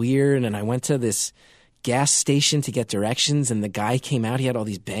really weird. And I went to this gas station to get directions, and the guy came out. He had all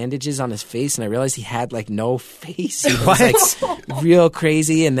these bandages on his face, and I realized he had like no face. It was like real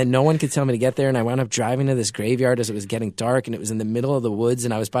crazy, and then no one could tell me to get there. And I wound up driving to this graveyard as it was getting dark, and it was in the middle of the woods,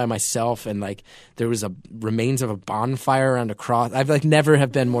 and I was by myself, and like there was remains of a bonfire around a cross. I've like never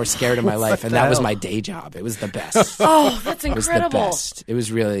have been more scared in my life, and that was my day job. It was the best. Oh, that's incredible. It was the best. It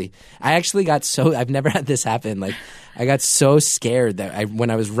was really. I actually got so. I've never had this happen. Like I got so scared that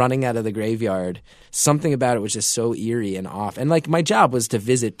when I was running out of the graveyard, something about it was just so eerie and off. And like my job was to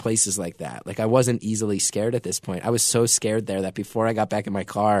visit places like that. Like I wasn't easily scared at this point. I was so scared there that before I got back in my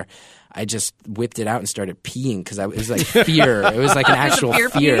car, I just whipped it out and started peeing because it was like fear. It was like an actual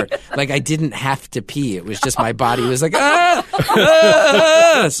fear. Like I didn't have to pee. It was just my body was like, ah,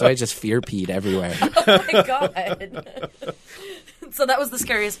 ah, ah. So I just fear peed everywhere. Oh my God. So that was the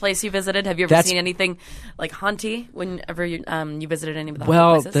scariest place you visited. Have you ever seen anything like haunty whenever you visited any of the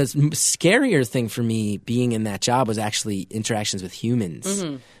haunted places? The scarier thing for me being in that job was actually interactions with humans.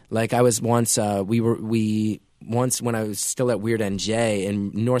 Mm-hmm. Like I was once, once when I was still at Weird NJ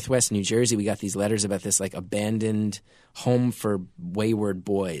in Northwest New Jersey, we got these letters about this like abandoned home for wayward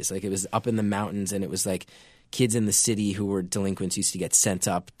boys. Like it was up in the mountains, and it was like kids in the city who were delinquents used to get sent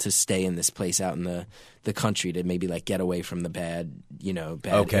up to stay in this place out in the country to maybe like get away from the bad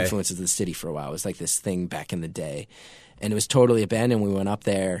influences of the city for a while. It was like this thing back in the day, and it was totally abandoned. We went up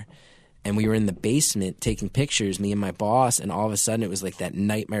there, and we were in the basement taking pictures, me and my boss, and all of a sudden it was like that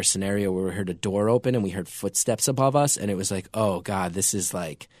nightmare scenario where we heard a door open and we heard footsteps above us, and it was like, oh God, this is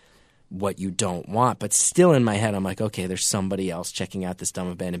like what you don't want. But still in my head, I'm like, okay, there's somebody else checking out this dumb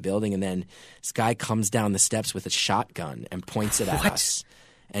abandoned building. And then this guy comes down the steps with a shotgun and points it at us.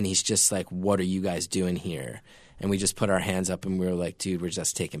 And he's just like, what are you guys doing here? And we just put our hands up and we were like, dude, we're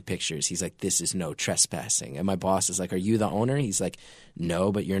just taking pictures. He's like, this is no trespassing. And my boss is like, are you the owner? He's like,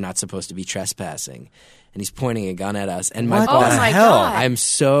 no, but you're not supposed to be trespassing. And he's pointing a gun at us. And my boss, oh my God. I'm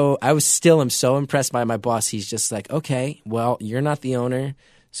so impressed by my boss. He's just like, okay, well, you're not the owner,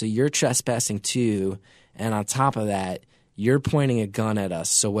 so you're trespassing too. And on top of that, you're pointing a gun at us.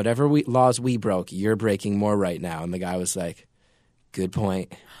 So whatever laws we broke, you're breaking more right now. And the guy was like, good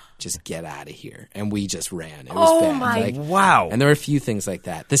point. Just get out of here. And we just ran. It was bad. Wow. And there were a few things like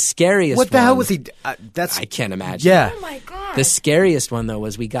that. The scariest What the one, hell was he? I can't imagine. Yeah. Oh my God. The scariest one, though,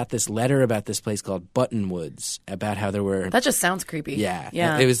 was we got this letter about this place called Buttonwoods, about how there were... That just sounds creepy.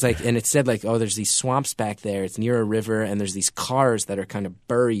 Yeah. It was like, and it said like, oh, there's these swamps back there. It's near a river, and there's these cars that are kind of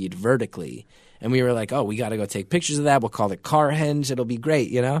buried vertically. And we were like, oh, we got to go take pictures of that. We'll call it Carhenge. It'll be great,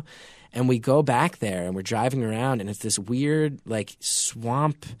 you know? And we go back there, and we're driving around, and it's this weird, like,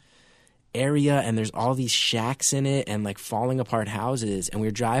 swamp area, and there's all these shacks in it and, like, falling apart houses. And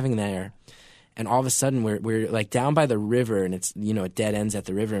we're driving there, and all of a sudden we're like, down by the river, and it's, you know, it dead ends at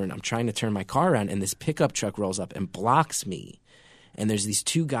the river, and I'm trying to turn my car around, and this pickup truck rolls up and blocks me. And there's these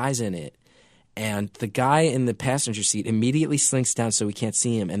two guys in it. And the guy in the passenger seat immediately slinks down so we can't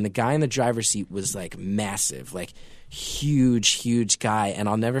see him. And the guy in the driver's seat was, like, massive, like, huge guy. And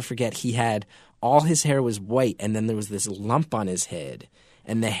I'll never forget, he had all his hair was white, and then there was this lump on his head.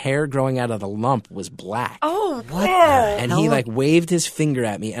 And the hair growing out of the lump was black. Oh, what? And he, like, waved his finger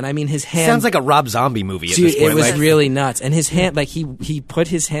at me. And, I mean, his hand... Sounds like a Rob Zombie movie at dude, this point. It was really nuts. And his hand, like, he put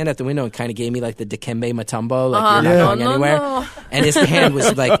his hand out the window and kind of gave me, like, the Dikembe Mutombo, like, you're not going anywhere. No. And his hand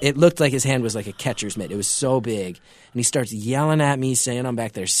was, like, it looked like his hand was like a catcher's mitt. It was so big. And he starts yelling at me, saying I'm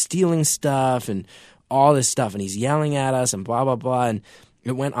back there stealing stuff and all this stuff. And he's yelling at us and blah, blah, blah. And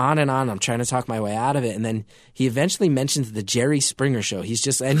it went on and on. I'm trying to talk my way out of it. And then he eventually mentions the Jerry Springer show. He's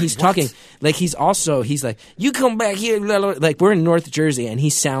just, and he's talking, like, he's like, you come back here, like, we're in North Jersey, and he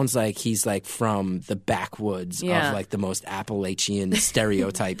sounds like he's, like, from the backwoods of, like, the most Appalachian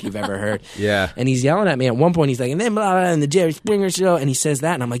stereotype you've ever heard. Yeah. And he's yelling at me. At one point, he's like, and then blah, blah, and the Jerry Springer show, and he says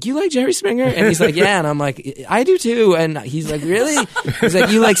that, and I'm like, you like Jerry Springer? And he's like, yeah, and I'm like, I do too. And he's like, really? He's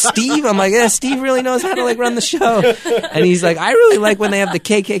like, you like Steve? I'm like, yeah, Steve really knows how to, like, run the show. And he's like, I really like when they have the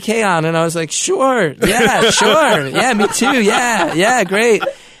KKK on. And I was like, sure, yeah, sure. Yeah, me too. Yeah, great.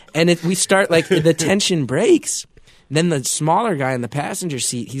 And we start, like, the tension breaks. Then the smaller guy in the passenger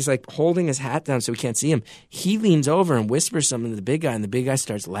seat, he's, like, holding his hat down so we can't see him. He leans over and whispers something to the big guy, and the big guy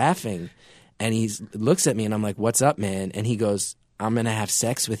starts laughing. And he looks at me, and I'm like, what's up, man? And he goes, I'm going to have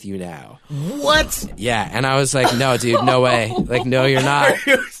sex with you now. What? Yeah. And I was like, no, dude, no way. Like, no, you're not.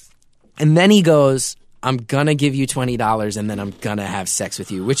 And then he goes, I'm going to give you $20, and then I'm going to have sex with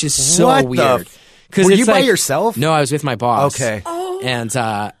you, which is so what weird. Were you by yourself? No, I was with my boss. Okay. And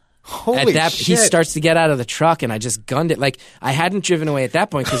Holy shit. he starts to get out of the truck, and I just gunned it. Like, I hadn't driven away at that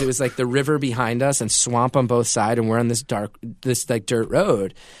point because it was like the river behind us and swamp on both sides, and we're on this dirt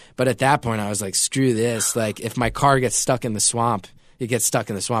road. But at that point, I was like, screw this. Like, if my car gets stuck in the swamp, it gets stuck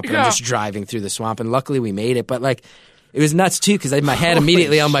in the swamp, and I'm just driving through the swamp. And luckily, we made it. But, like, it was nuts, too, because in my head,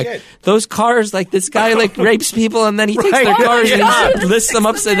 immediately, I'm like, those cars, like, this guy, like, rapes people, and then he takes their cars and he lists them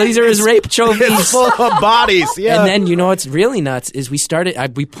up, so these are his rape trophies. It's full of bodies, yeah. And then, you know what's really nuts is we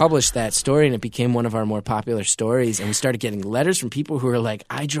published that story, and it became one of our more popular stories, and we started getting letters from people who were like,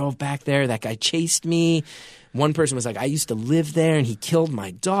 I drove back there, that guy chased me. One person was like, I used to live there, and he killed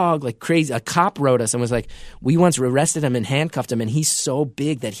my dog, like crazy. A cop wrote us and was like, we once arrested him and handcuffed him, and he's so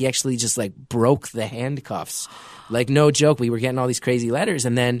big that he actually just, like, broke the handcuffs. Like, no joke, we were getting all these crazy letters.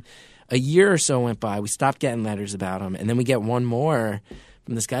 And then a year or so went by. We stopped getting letters about him. And then we get one more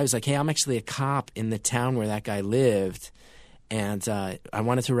from this guy who's like, hey, I'm actually a cop in the town where that guy lived. And I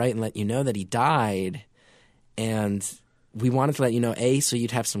wanted to write and let you know that he died. And we wanted to let you know, so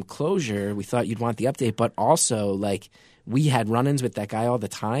you'd have some closure. We thought you'd want the update, but also like we had run-ins with that guy all the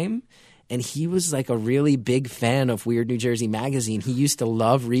time. And he was like a really big fan of Weird New Jersey Magazine. He used to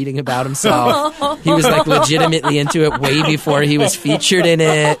love reading about himself. He was like legitimately into it way before he was featured in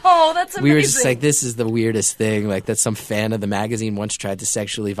it. Oh, that's amazing. We were just like, this is the weirdest thing. Like that some fan of the magazine once tried to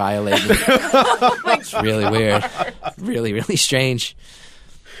sexually violate me. It's really weird. Really, really strange.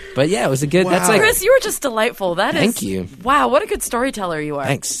 But yeah, it was a good. Wow. That's like Chris, you were just delightful. Thank you. Wow, what a good storyteller you are.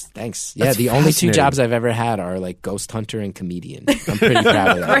 Thanks. Yeah, the only two jobs I've ever had are like ghost hunter and comedian. I'm pretty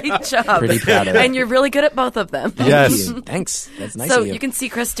proud of that. Great job. Pretty proud of that. And you're really good at both of them. Yes. Thanks. That's nice So of you. you can see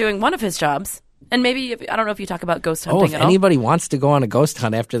Chris doing one of his jobs. And maybe, I don't know if you talk about ghost if hunting at all. anybody wants to go on a ghost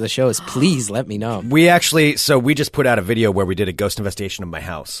hunt after the shows, please let me know. We just put out a video where we did a ghost investigation of my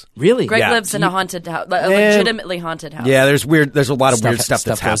house. Really? Greg Yeah. lives in a haunted house, a legitimately haunted house. Yeah, there's a lot of weird stuff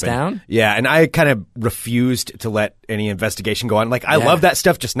that's goes happened. down? Yeah, and I kind of refused to let any investigation go on. Like, I love that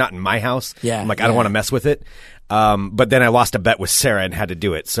stuff, just not in my house. Yeah, I'm like, I don't want to mess with it. But then I lost a bet with Sarah and had to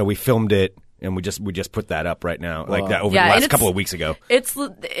do it. So we filmed it, and we just put that up right now, like that over the and last it's- couple of weeks ago. It's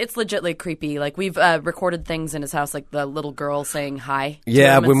legitly creepy. Like, we've recorded things in his house, like the little girl saying hi. to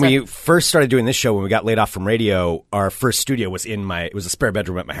Yeah, him and when we stuff. first started doing this show, when we got laid off from radio, our first studio was it was a spare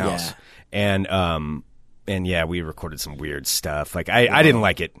bedroom at my house. Yeah. And yeah, we recorded some weird stuff. Like, I didn't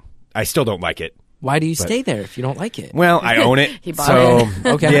like it. I still don't like it. Why do you stay there if you don't like it? Well, I own it. He bought so, it.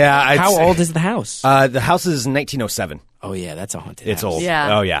 Okay. Yeah. How old is the house? The house is 1907. Oh yeah, that's a haunted It's house. old.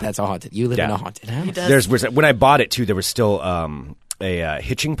 Yeah. Oh, yeah. That's a haunted. You live in a haunted house. He does. When I bought it, too, there was still a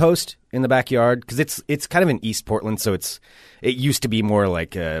hitching post in the backyard because it's kind of in East Portland, so it used to be more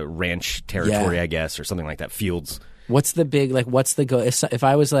like a ranch territory, Yeah. I guess, or something like that, fields. What's the big what's the go? If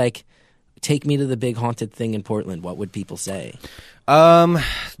I was like, take me to the big haunted thing in Portland, what would people say?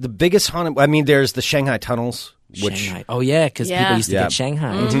 The biggest haunted, I mean, there's the Shanghai tunnels, which Shanghai. Oh yeah, because Yeah. people used to Yeah. get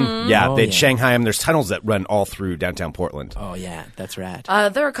Shanghai. yeah, Oh, they'd yeah. Shanghai them. There's tunnels that run all through downtown Portland. Oh yeah, that's rad.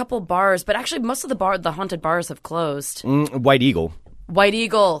 There are a couple bars, but actually most of the haunted bars have closed. White Eagle. White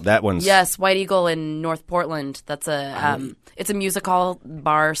Eagle. That one's- Yes, White Eagle in North Portland. That's it's a music hall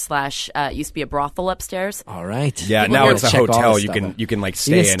bar slash it used to be a brothel upstairs. All right. Yeah, People now go it's a check all hotel. this You stuff. can like You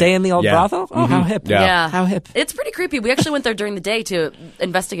stay can in. stay in the old Yeah. brothel? Oh, how hip. Yeah. How hip. It's pretty creepy. We actually went there during the day to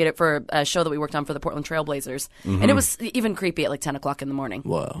investigate it for a show that we worked on for the Portland Trailblazers. And it was even creepy at like 10 o'clock in the morning.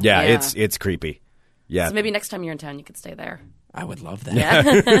 Whoa. Yeah, Yeah. it's creepy. Yeah. So maybe next time you're in town, you could stay there. I would love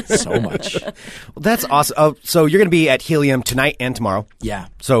that. So much. Well, that's awesome. So you're going to be at Helium tonight and tomorrow. Yeah.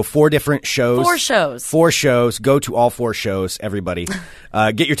 So 4 different shows. 4 shows. 4 shows. Go to all 4 shows, everybody.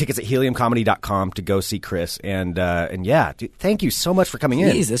 Get your tickets at heliumcomedy.com to go see Chris. And yeah, dude, thank you so much for coming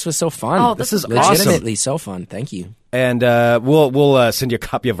in. Please, this was so fun. Oh, This is legitimately so fun. Thank you. And we'll send you a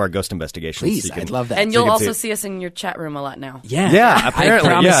copy of our ghost investigation. Please, so you can- I'd love that. And So you you'll can also see see us in your chat room a lot now. Yeah. Yeah, apparently,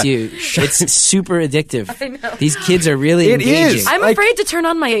 I promise yeah. you, it's super addictive. These kids are really It engaging. is. I'm Like- afraid to turn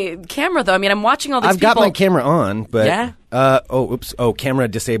on my camera, though. I mean, I'm watching all these I've people. got my camera on, but Yeah? camera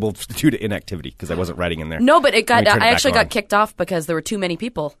disabled due to inactivity because I wasn't writing in there. No, but it got. Let me turn it I back actually on. got kicked off because there were too many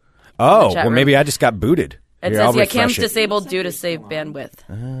people. Oh, chat well, room. maybe I just got booted. It Here, I'll says, yeah, refresh cam's it. disabled due to save bandwidth.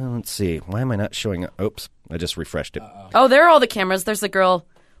 Let's see. Why am I not showing up? Oops, I just refreshed it. Oh, there are all the cameras. There's a girl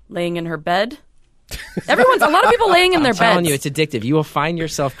laying in her bed. A lot of people laying in their I'm telling beds. you, it's addictive. You will find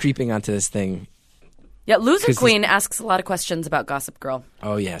yourself creeping onto this thing. Yeah, Loser 'Cause Queen asks a lot of questions about Gossip Girl.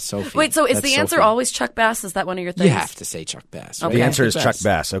 Oh, yeah, Sophie. Wait, so is That's the answer Sophie. always Chuck Bass? Is that one of your things? You have to say Chuck Bass. Okay. The right? answer is Chuck Chuck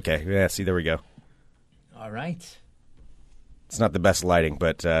Bass. Okay, yeah. See, there we go. All right. It's not the best lighting,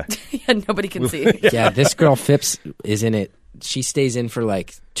 but Yeah, nobody can see. Yeah, this girl Phipps is in it. She stays in for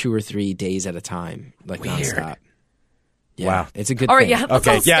like 2 or 3 days at a time, like nonstop. Yeah, Wow. it's a good All right, thing. yeah, that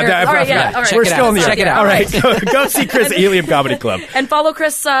okay, sounds yeah. scary. All right, yeah, all right. We're Check it still out. in the Check it out. All right, go see Chris at Helium Comedy Club. And follow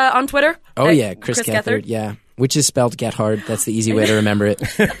Chris on Twitter. Oh, at yeah, Chris Gethard, yeah. Which is spelled Gethard. That's the easy way to remember it,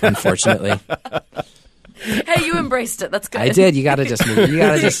 unfortunately. Hey, you embraced it. That's good. I did. You got to just move. You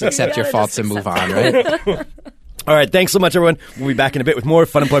got to just accept your faults and move on, right? All right, thanks so much, everyone. We'll be back in a bit with more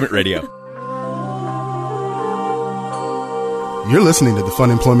Fun Employment Radio. You're listening to the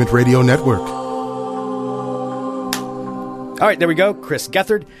Fun Employment Radio Network. All right, there we go. Chris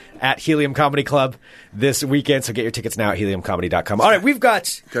Gethard at Helium Comedy Club this weekend. So get your tickets now at heliumcomedy.com. All right, we've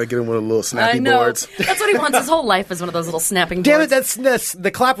got... Gotta get him one of the little I snappy know. boards. That's what he wants. His whole life is one of those little snapping Damn it, boards. that's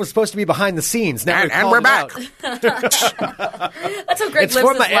the clap was supposed to be behind the scenes. Now And called we're it back. out. That's how Greg It's lives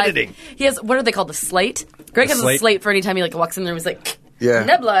for his my life. editing. He has, what are they called, the slate? Greg The has slate? a slate for any time he like walks in there and he's like, Yeah.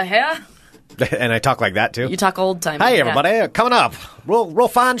 Nebula here. And I talk like that, too? You talk old-timey. Hey, yeah. everybody. Coming up. Real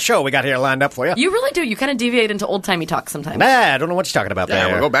fine show we got here lined up for you. You really do. You kind of deviate into old-timey talk sometimes. Nah, I don't know what you're talking about Yeah,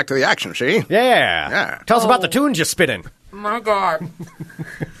 there. we'll go back to the action, see? Yeah. Tell us about the tunes you're spinning. My God.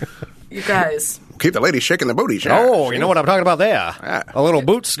 You guys. Keep the ladies shaking the booty, Jack. Oh, you know what I'm talking about there. Yeah. A little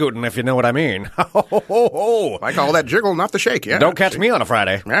boot scooting, if you know what I mean. I call that jiggle, not the shake, yeah. Don't catch me on a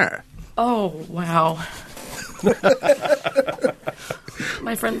Friday. Yeah. Oh, wow.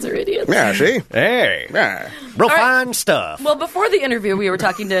 My friends are idiots. Yeah, see? Hey. Yeah. Real All right. fine stuff. Well, before the interview, we were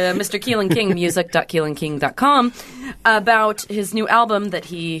talking to Mr. Kielen King, music.kielenking.com, about his new album that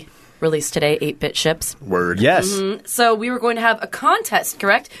he released today, 8-Bit Ships. Word. Yes. So we were going to have a contest,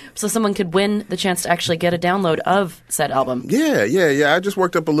 correct? So someone could win the chance to actually get a download of said album. Yeah. I just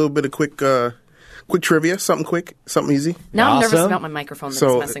worked up a little bit of quick trivia, something quick, something easy. Now I'm nervous Awesome. about my microphone that's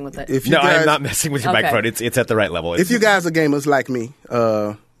So messing with it. if you No, guys, I'm not messing with your Okay. microphone. It's at the right level. if you guys are gamers like me,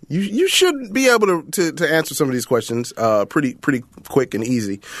 you should be able to answer some of these questions pretty quick and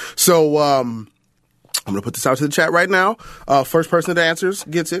easy. So I'm going to put this out to the chat right now. First person that answers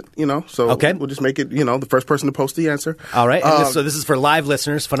gets it, So Okay. we'll just make it, the first person to post the answer. All right. And so this is for live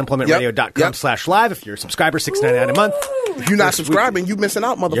listeners, funemploymentradio.com/live. If you're a subscriber, $6.99 a month. If you're not subscribing, you missing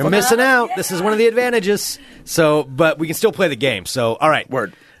out, motherfucker. You're missing out. This is one of the advantages. So, but we can still play the game. So, all right.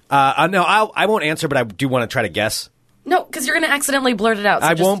 Word. No, I won't answer, but I do want to try to guess. No, because you're going to accidentally blurt it out. So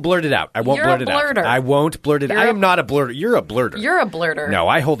I just- won't blurt it out. I won't You're blurt a it out. blurter. I won't blurt it out. I am not a blurter. You're a blurter. You're a blurter. No,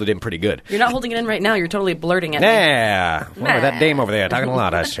 I hold it in pretty good. You're not holding it in right now. You're totally blurting at me. Yeah. Well, that dame over there talking a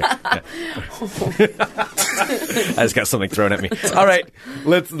lot. I just got something thrown at me. All right.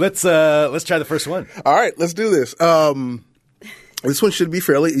 Let's try the first one. All right, let's do this. This one should be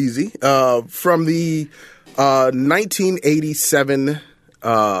fairly easy. From the 1987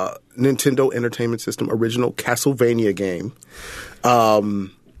 Nintendo Entertainment System original Castlevania game,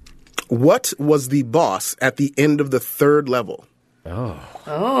 what was the boss at the end of the third level?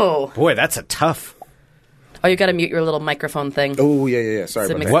 Oh. Boy, that's a tough. Oh, you got to mute your little microphone thing. Oh, yeah. Sorry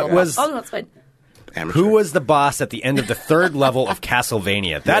So it about makes that. it What go was- off. Oh, no, that's fine. Amateur. Who was the boss at the end of the third level of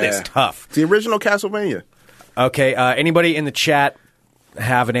Castlevania? That is Yeah. tough. The original Castlevania. Okay, anybody in the chat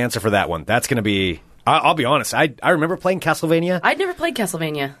have an answer for that one? That's going to be... I'll be honest. I remember playing Castlevania, I'd never played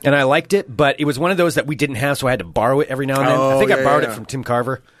Castlevania. and I liked it, but it was one of those that we didn't have, so I had to borrow it every now and then. I think I borrowed it from Tim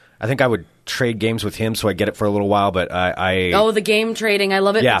Carver. I think I would trade games with him, so I'd get it for a little while, but I Oh, the game trading. I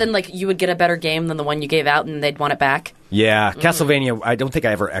love it. Yeah. But then, you would get a better game than the one you gave out, and they'd want it back. yeah, Castlevania, I don't think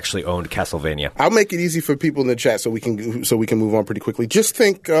I ever actually owned Castlevania. I'll make it easy for people in the chat so we can move on pretty quickly. Just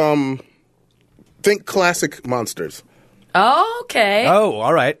think classic monsters. Okay. Oh,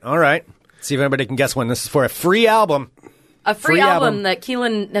 all right. See if anybody can guess one. This is for a free album, A free free album. album that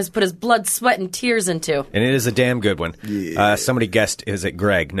Kielen has put his blood, sweat, and tears into. and it is a damn good one. Yeah. Somebody guessed, is it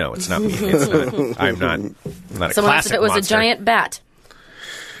Greg? No, it's not me. It's not. I'm not a Someone asked classic if it was monster. a giant bat.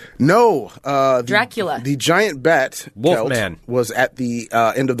 No, Dracula. The giant bat Wolfman. Celt was at the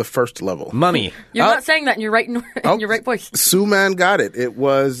end of the first level. Mummy. You're not saying that in your right voice. Suman got it. It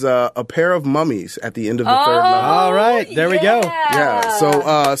was a pair of mummies at the end of the third level. All right, there we go. Yeah. So,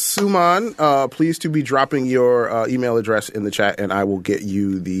 Suman, please to be dropping your email address in the chat, and I will get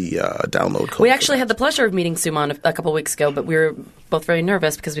you the download code. We actually had the pleasure of meeting Suman a couple weeks ago, but we were both very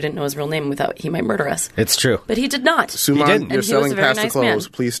nervous because we didn't know his real name. We thought he might murder us. It's true. But he did not. He Suman, didn't. you're And he was selling a very past the nice clothes.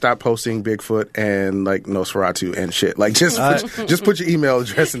 man. Please stop posting Bigfoot and Nosferatu and shit. Just put your email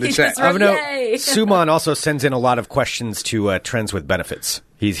address in the He chat. just wrote, No, Yay. Suman also sends in a lot of questions to Trends with Benefits.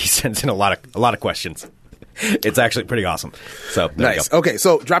 He sends in a lot of questions. It's actually pretty awesome. So there Nice. you go. Okay,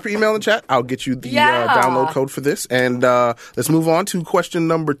 so drop your email in the chat. I'll get you the Yeah. download code for this, and let's move on to question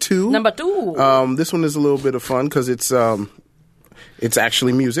number 2. Number 2. This one is a little bit of fun because it's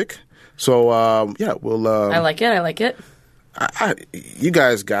actually music. So we'll. I like it. You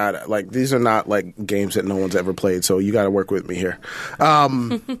guys got these are not games that no one's ever played, so you got to work with me here.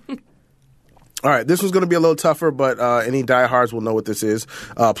 All right, this one's going to be a little tougher, but any diehards will know what this is.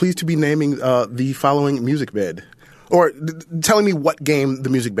 Please to be naming the following music bed, or telling me what game the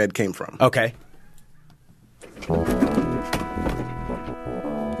music bed came from. Okay.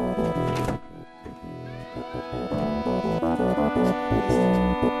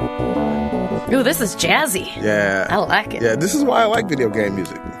 Ooh, this is jazzy. Yeah, I like it. Yeah, this is why I like video game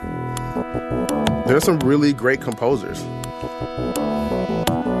music. There are some really great composers.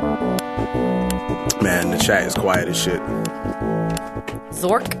 Man, the chat is quiet as shit.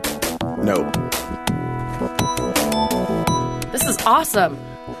 Zork. No. This is awesome.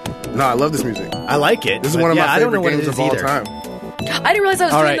 No, I love this music. I like it. This is but one of yeah, my I don't know favorite what it games is of all either. time. I didn't realize I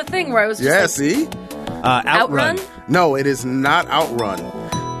was All doing right. the thing where I was just Yeah, like, see? Outrun. No, it is not Outrun.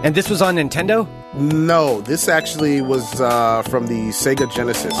 And this was on Nintendo? No, this actually was from the Sega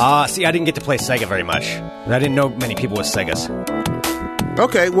Genesis. See, I didn't get to play Sega very much. I didn't know many people with Segas.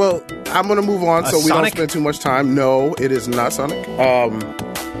 Okay, well, I'm going to move on so we don't Sonic? spend too much time. No, it is not Sonic.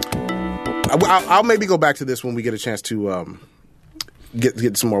 I'll maybe go back to this when we get a chance to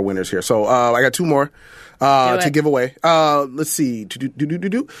get some more winners here. So I got two more to give away. Let's see.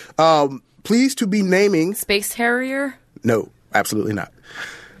 Please to be naming... Space Harrier? No, absolutely not.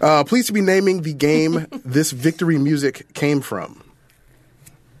 Please to be naming the game this victory music came from.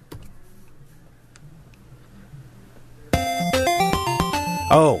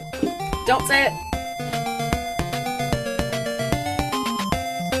 Oh. Don't say it.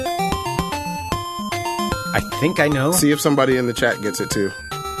 I think I know. See if somebody in the chat gets it too.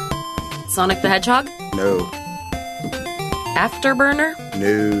 Sonic the Hedgehog? No. Afterburner?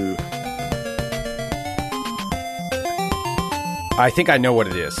 No. I think I know what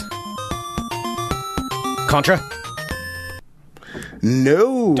it is. Contra?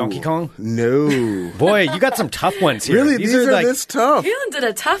 No. Donkey Kong? No. Boy, you got some tough ones here. Really? These are like, this tough? Kielen did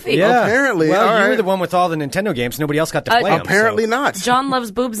a toughie. Yeah. Apparently. Well, all you were right. the one with all the Nintendo games. Nobody else got to play them. Apparently not. John Loves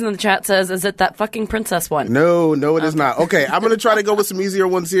Boobs in the chat says, is it that fucking princess one? No, it is not. Okay, I'm going to try to go with some easier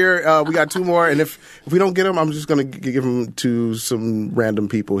ones here. We got two more, and if we don't get them, I'm just going to give them to some random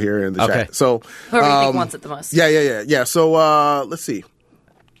people here in the chat. So, whoever you think wants it the most. Yeah. So, let's see.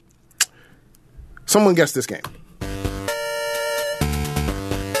 Someone guess this game.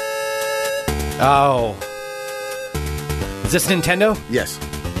 Oh. Is this Nintendo? Yes.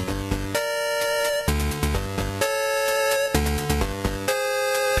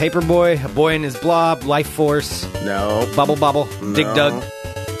 Paperboy, A Boy and His Blob, Life Force, No. Bubble Bobble, No. Dig Dug,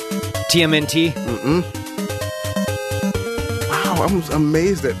 TMNT. Wow, I'm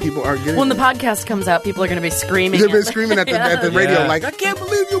amazed that people aren't getting When the it. podcast comes out, people are going to be screaming. They've been screaming at the radio Yeah. like, I can't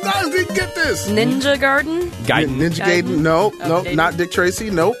believe you guys didn't get this. Ninja Garden? Gaiden, Ninja Gaiden? Nope. Okay. Not Dick Tracy.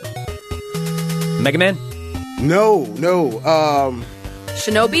 Nope. Mega Man, No.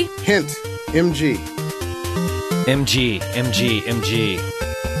 Shinobi? Hint. MG. MG.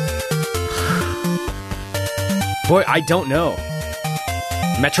 Boy, I don't know.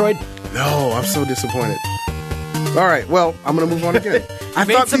 Metroid? No, I'm so disappointed. All right, well, I'm going to move on again. I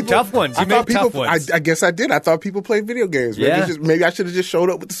made some tough ones. You made tough ones. I guess I did. I thought people played video games. Yeah. Maybe I should have just showed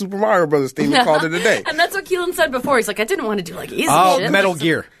up with the Super Mario Brothers theme and called it a day. And that's what Kielen said before. He's like, I didn't want to do like easy Oh, shit. Metal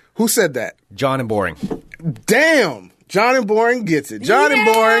Gear. Who said that? John and Boring. Damn! John and Boring gets it. John and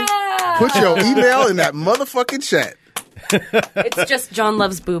Boring, put your email in that motherfucking chat. It's just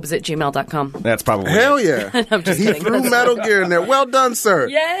johnlovesboobs@gmail.com. That's probably Hell yeah. I'm just He kidding. threw Metal Gear in there. Well done, sir.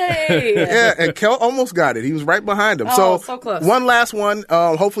 Yay! Yeah, and Kel almost got it. He was right behind him. Oh, so close. One last one.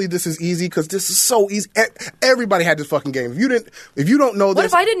 Hopefully this is easy because this is so easy. Everybody had this fucking game. If you don't know What this,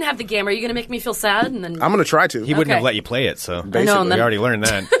 if I didn't have the game? Are you going to make me feel sad? And then I'm gonna try to. He wouldn't Okay. have let you play it, so I know, and we then- already learned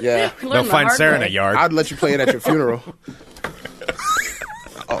that. Yeah. We They'll learned the find hard Sarah in way. a yard. I'd let you play it at your funeral.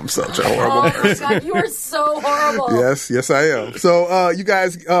 Oh, I'm such a horrible Oh, person. God, you are so horrible. Yes, I am. So, you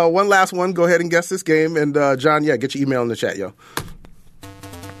guys, one last one. Go ahead and guess this game. And, John, get your email in the chat, yo.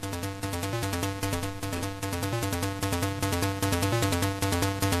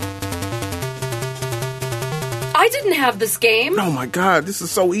 I didn't have this game. Oh, my God. This is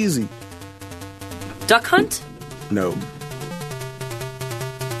so easy. Duck Hunt? No.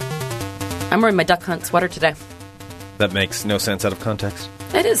 I'm wearing my Duck Hunt sweater today. That makes no sense out of context.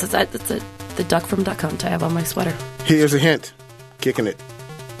 It is. It's the duck from Duck Hunt I have on my sweater. Here's a hint. Kicking it.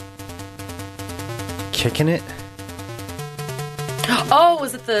 Kicking it? Oh,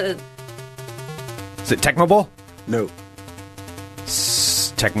 was it the... Is it Tecmo Bowl? No.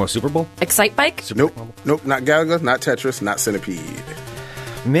 Tecmo Super Bowl? Excite Bike? Nope. Not Galaga, not Tetris, not Centipede.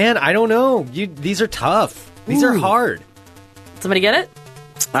 Man, I don't know. These are tough. These are hard. Somebody get it?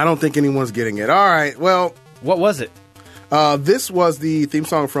 I don't think anyone's getting it. All right. Well, What was it? this was the theme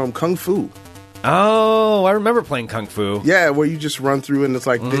song from Kung Fu. Oh, I remember playing Kung Fu. Yeah, where you just run through and it's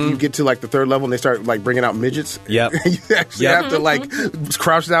like you get to like the third level and they start like bringing out midgets. Yep. You actually have to like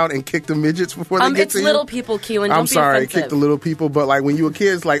crouch down and kick the midgets before they get It's to you. little people, Kielen. Don't I'm be sorry, offensive. kick the little people, but like when you were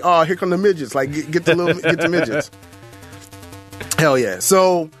kids, like, oh, here come the midgets. Like get the little get the midgets. Hell yeah.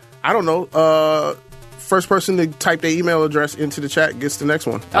 So I don't know. First person to type their email address into the chat gets the next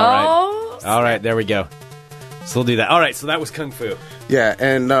one. Oh. All right, there we go. So we'll do that. All right, so that was Kung Fu. Yeah,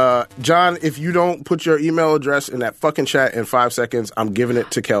 and John, if you don't put your email address in that fucking chat in 5 seconds, I'm giving it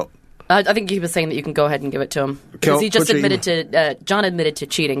to Kelt. I think he was saying that you can go ahead and give it to him. Because Kel, he just put your admitted to, John admitted to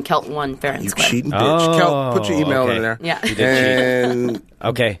cheating. Kelt won fair and You square. cheating bitch. Kel, put your email in there. Yeah. And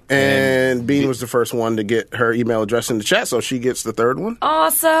Okay. and Bean was the first one to get her email address in the chat, so she gets the third one.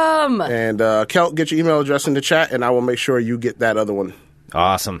 Awesome. And Kelt, get your email address in the chat, and I will make sure you get that other one.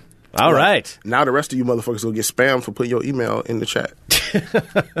 Awesome. All right. Now the rest of you motherfuckers will get spammed for putting your email in the chat.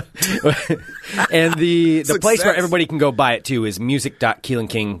 And the place where Success. everybody can go buy it too is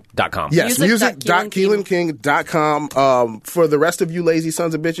music.kielenking.com. Yes, music.kielenking.com. For the rest of you lazy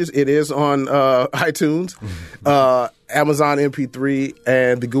sons of bitches, it is on iTunes, Amazon MP3,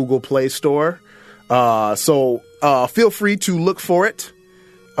 and the Google Play Store. So feel free to look for it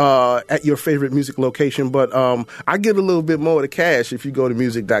at your favorite music location. But I get a little bit more of the cash if you go to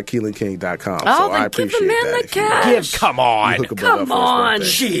music.kielenking.com. Oh, so then I give appreciate the man that. the cash. Come on. You hook a brother up Come for his on.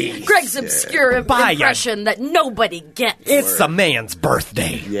 birthday. Jeez. Greg's obscure Buy impression that nobody gets. It's a man's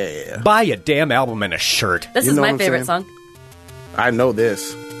birthday. Yeah. Buy a damn album and a shirt. This You is know my what I'm favorite saying? song. I know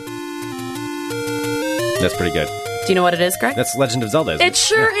this. That's pretty good. Do you know what it is, Greg? That's Legend of Zelda, isn't It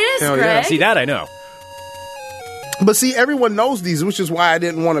sure is, Hell yeah. Greg. See, that I know. But see, everyone knows these, which is why I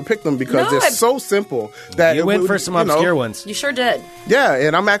didn't want to pick them because No, they're so simple that You it went would- for some you know, obscure ones. You sure did. Yeah,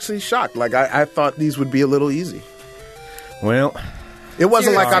 and I'm actually shocked. Like I thought these would be a little easy. Well, It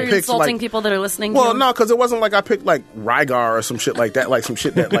wasn't You're- like I you're picked insulting like. people that are listening. Well, to no, because it wasn't like I picked like Rygar or some shit like that, like some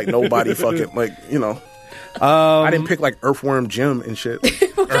shit that like nobody fucking like you know. I didn't pick like Earthworm Jim and shit.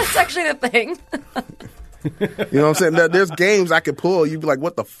 That's actually the thing. You know what I'm saying? There's games I could pull. You'd be like,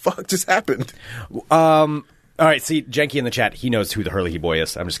 "What the fuck just happened?" all right, see, Janky in the chat, he knows who the Hurley Boy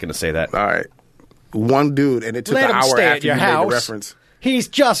is. I'm just going to say that. All right, one dude, and it took Let an him hour stay at after your you made house. the reference. He's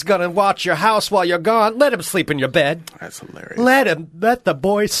just going to watch your house while you're gone. Let him sleep in your bed. That's hilarious. Let the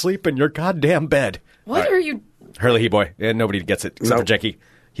boy sleep in your goddamn bed. What are you? Hurley Boy. And nobody gets it except Nope. for Janky.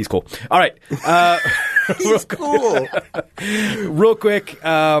 He's cool. All right. He's cool. Real quick,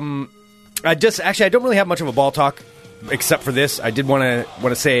 I don't really have much of a ball talk except for this. I did want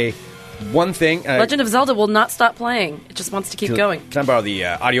to say one thing. Legend of Zelda will not stop playing. It just wants to keep going. Can I borrow the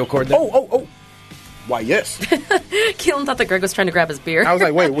audio cord there? Oh. Why, yes. Keelan thought that Greg was trying to grab his beer. I was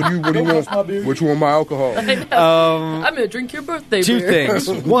like, wait, what do you want? What you want my alcohol? I'm going to drink your birthday Two beer. things.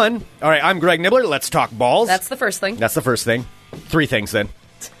 One, all right, I'm Greg Nibbler. Let's talk balls. That's the first thing. That's the first thing. Three things then.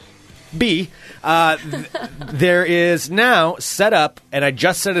 B, there is now set up, and I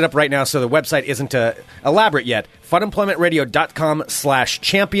just set it up right now, so the website isn't elaborate yet.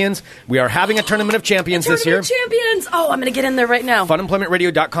 funemploymentradio.com/champions. We are having a tournament of champions this year. Tournament of Champions. Oh, I'm going to get in there right now.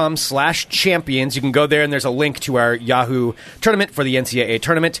 funemploymentradio.com/champions. You can go there, and there's a link to our Yahoo tournament for the NCAA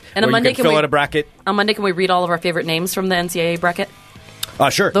tournament, And on where Monday, you can fill we- out a bracket. On Monday, can we read all of our favorite names from the NCAA bracket?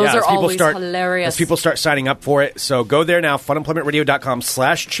 Sure. Those yeah, are as people always start, hilarious. As people start signing up for it. So go there now,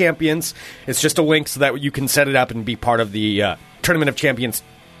 funemploymentradio.com/champions. It's just a link so that you can set it up and be part of the Tournament of Champions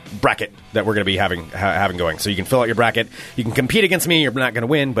bracket that we're going to be having going. So you can fill out your bracket. You can compete against me. You're not going to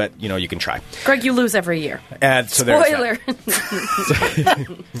win, but, you can try. Greg, you lose every year. So there's Spoiler. that.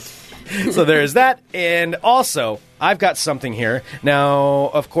 So there's that. And also, I've got something here.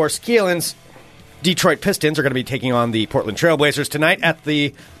 Now, of course, Kielen's Detroit Pistons are going to be taking on the Portland Trailblazers tonight at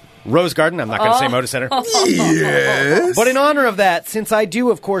the Rose Garden. I'm not going to say Moda Center. Yes. But in honor of that, since I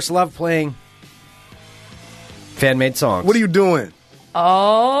do, of course, love playing fan-made songs. What are you doing?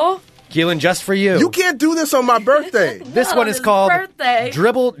 Oh. Keelan, just for you. You can't do this on my birthday. This on one is his called birthday.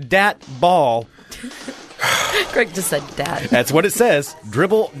 Dribble Dat Ball. Greg just said dad. That's what it says.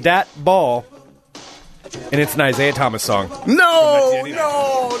 Dribble Dat Ball. And it's an Isaiah Thomas song. No.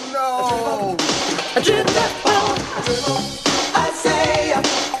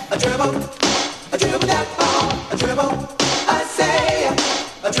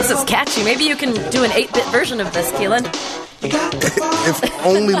 This is catchy. Maybe you can do an 8-bit version of this, Keelan. If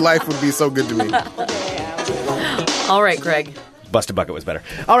only life would be so good to me. All right, Greg. Busted Bucket was better.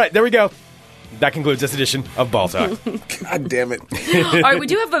 All right, there we go. That concludes this edition of Ball Talk. God damn it. All right, we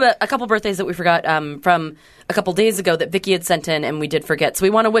do have a couple birthdays that we forgot from a couple days ago that Vicky had sent in, and we did forget. So we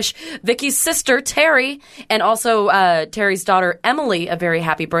want to wish Vicky's sister, Terry, and also Terry's daughter, Emily, a very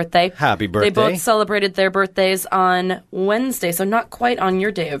happy birthday. Happy birthday. They both celebrated their birthdays on Wednesday, so not quite on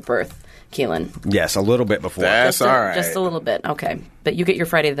your day of birth, Keelan. Yes, a little bit before. That's Just all right. Just a little bit. Okay. But you get your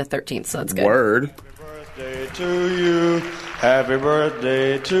Friday the 13th, so that's good. Word. Birthday to you. Happy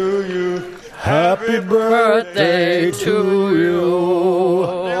birthday to you. Happy Birthday to you.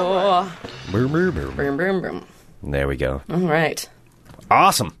 Boom, boom, boom. Boom, boom, boom. There we go. All right.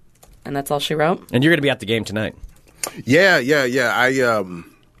 Awesome. And that's all she wrote? And you're going to be at the game tonight. Yeah.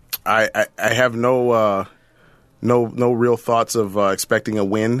 I have no real thoughts of expecting a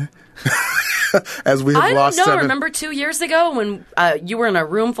win. As we have I lost don't know. 7. Remember 2 years ago when you were in a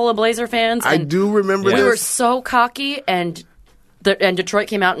room full of Blazer fans? I And do remember we this. were so cocky, and Detroit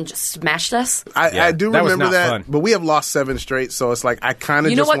came out and just smashed us. I do that was remember not that, fun. but we have lost 7 straight, so it's like I kind of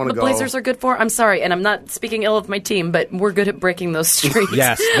You know just what want the to go. Blazers are good for? I'm sorry, and I'm not speaking ill of my team, but we're good at breaking those streaks.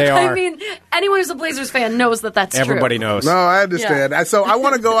 Yes, they are. I mean, anyone who's a Blazers fan knows that that's Everybody true. knows. No, I understand. So I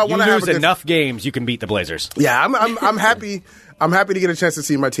want to go. I You want to have lose a good, enough games, you can beat the Blazers. Yeah, I'm happy. I'm happy to get a chance to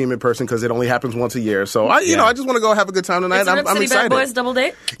see my team in person because it only happens once a year. So I just want to go have a good time tonight. It's a Rip I'm City excited. Bad Boys double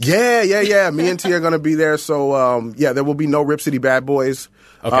date? Yeah. Me and T are going to be there. So there will be no Rip City Bad Boys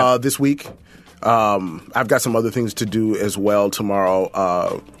this week. I've got some other things to do as well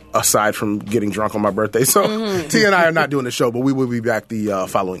tomorrow. Aside from getting drunk on my birthday. So T and I are not doing the show, but we will be back the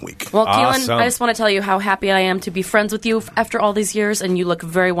following week. Well, Kielen, Awesome. I just want to tell you how happy I am to be friends with you after all these years, and you look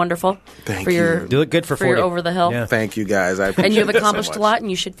very wonderful. Thank for your, you. You look good for 40. your over the hill. Yeah. Thank you, guys. I appreciate And you've it so accomplished much. a lot, and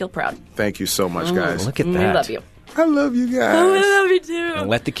you should feel proud. Thank you so much, guys. Look at We that. love you. I love you guys. I love you too. And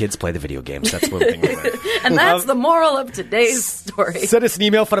let the kids play the video games. That's one thing. And that's the moral of today's story. Send us an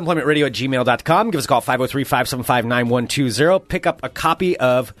email, funemploymentradio@gmail.com. Give us a call, 503-575-9120. Pick up a copy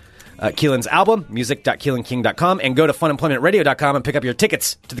of Kielen's album, music.kielenking.com, and go to funemploymentradio.com and pick up your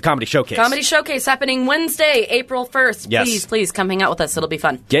tickets to the Comedy Showcase. Comedy Showcase happening Wednesday, April 1st. Yes. Please come hang out with us. It'll be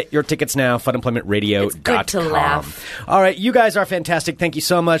fun. Get your tickets now, funemploymentradio.com. It's good to laugh. All right, you guys are fantastic. Thank you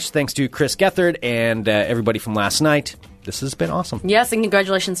so much. Thanks to Chris Gethard and everybody from last night. This has been awesome. Yes, and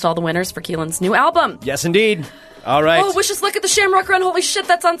congratulations to all the winners for Kielen's new album. Yes, indeed. All right. Oh, wish us luck at the Shamrock Run. Holy shit,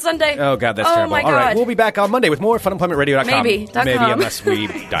 that's on Sunday. Oh, God, that's oh terrible. My All right, God. we'll be back on Monday with more funemploymentradio.com. Maybe. Maybe, .com. unless we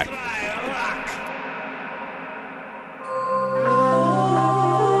die.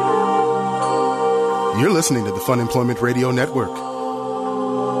 You're listening to the Fun Employment Radio Network.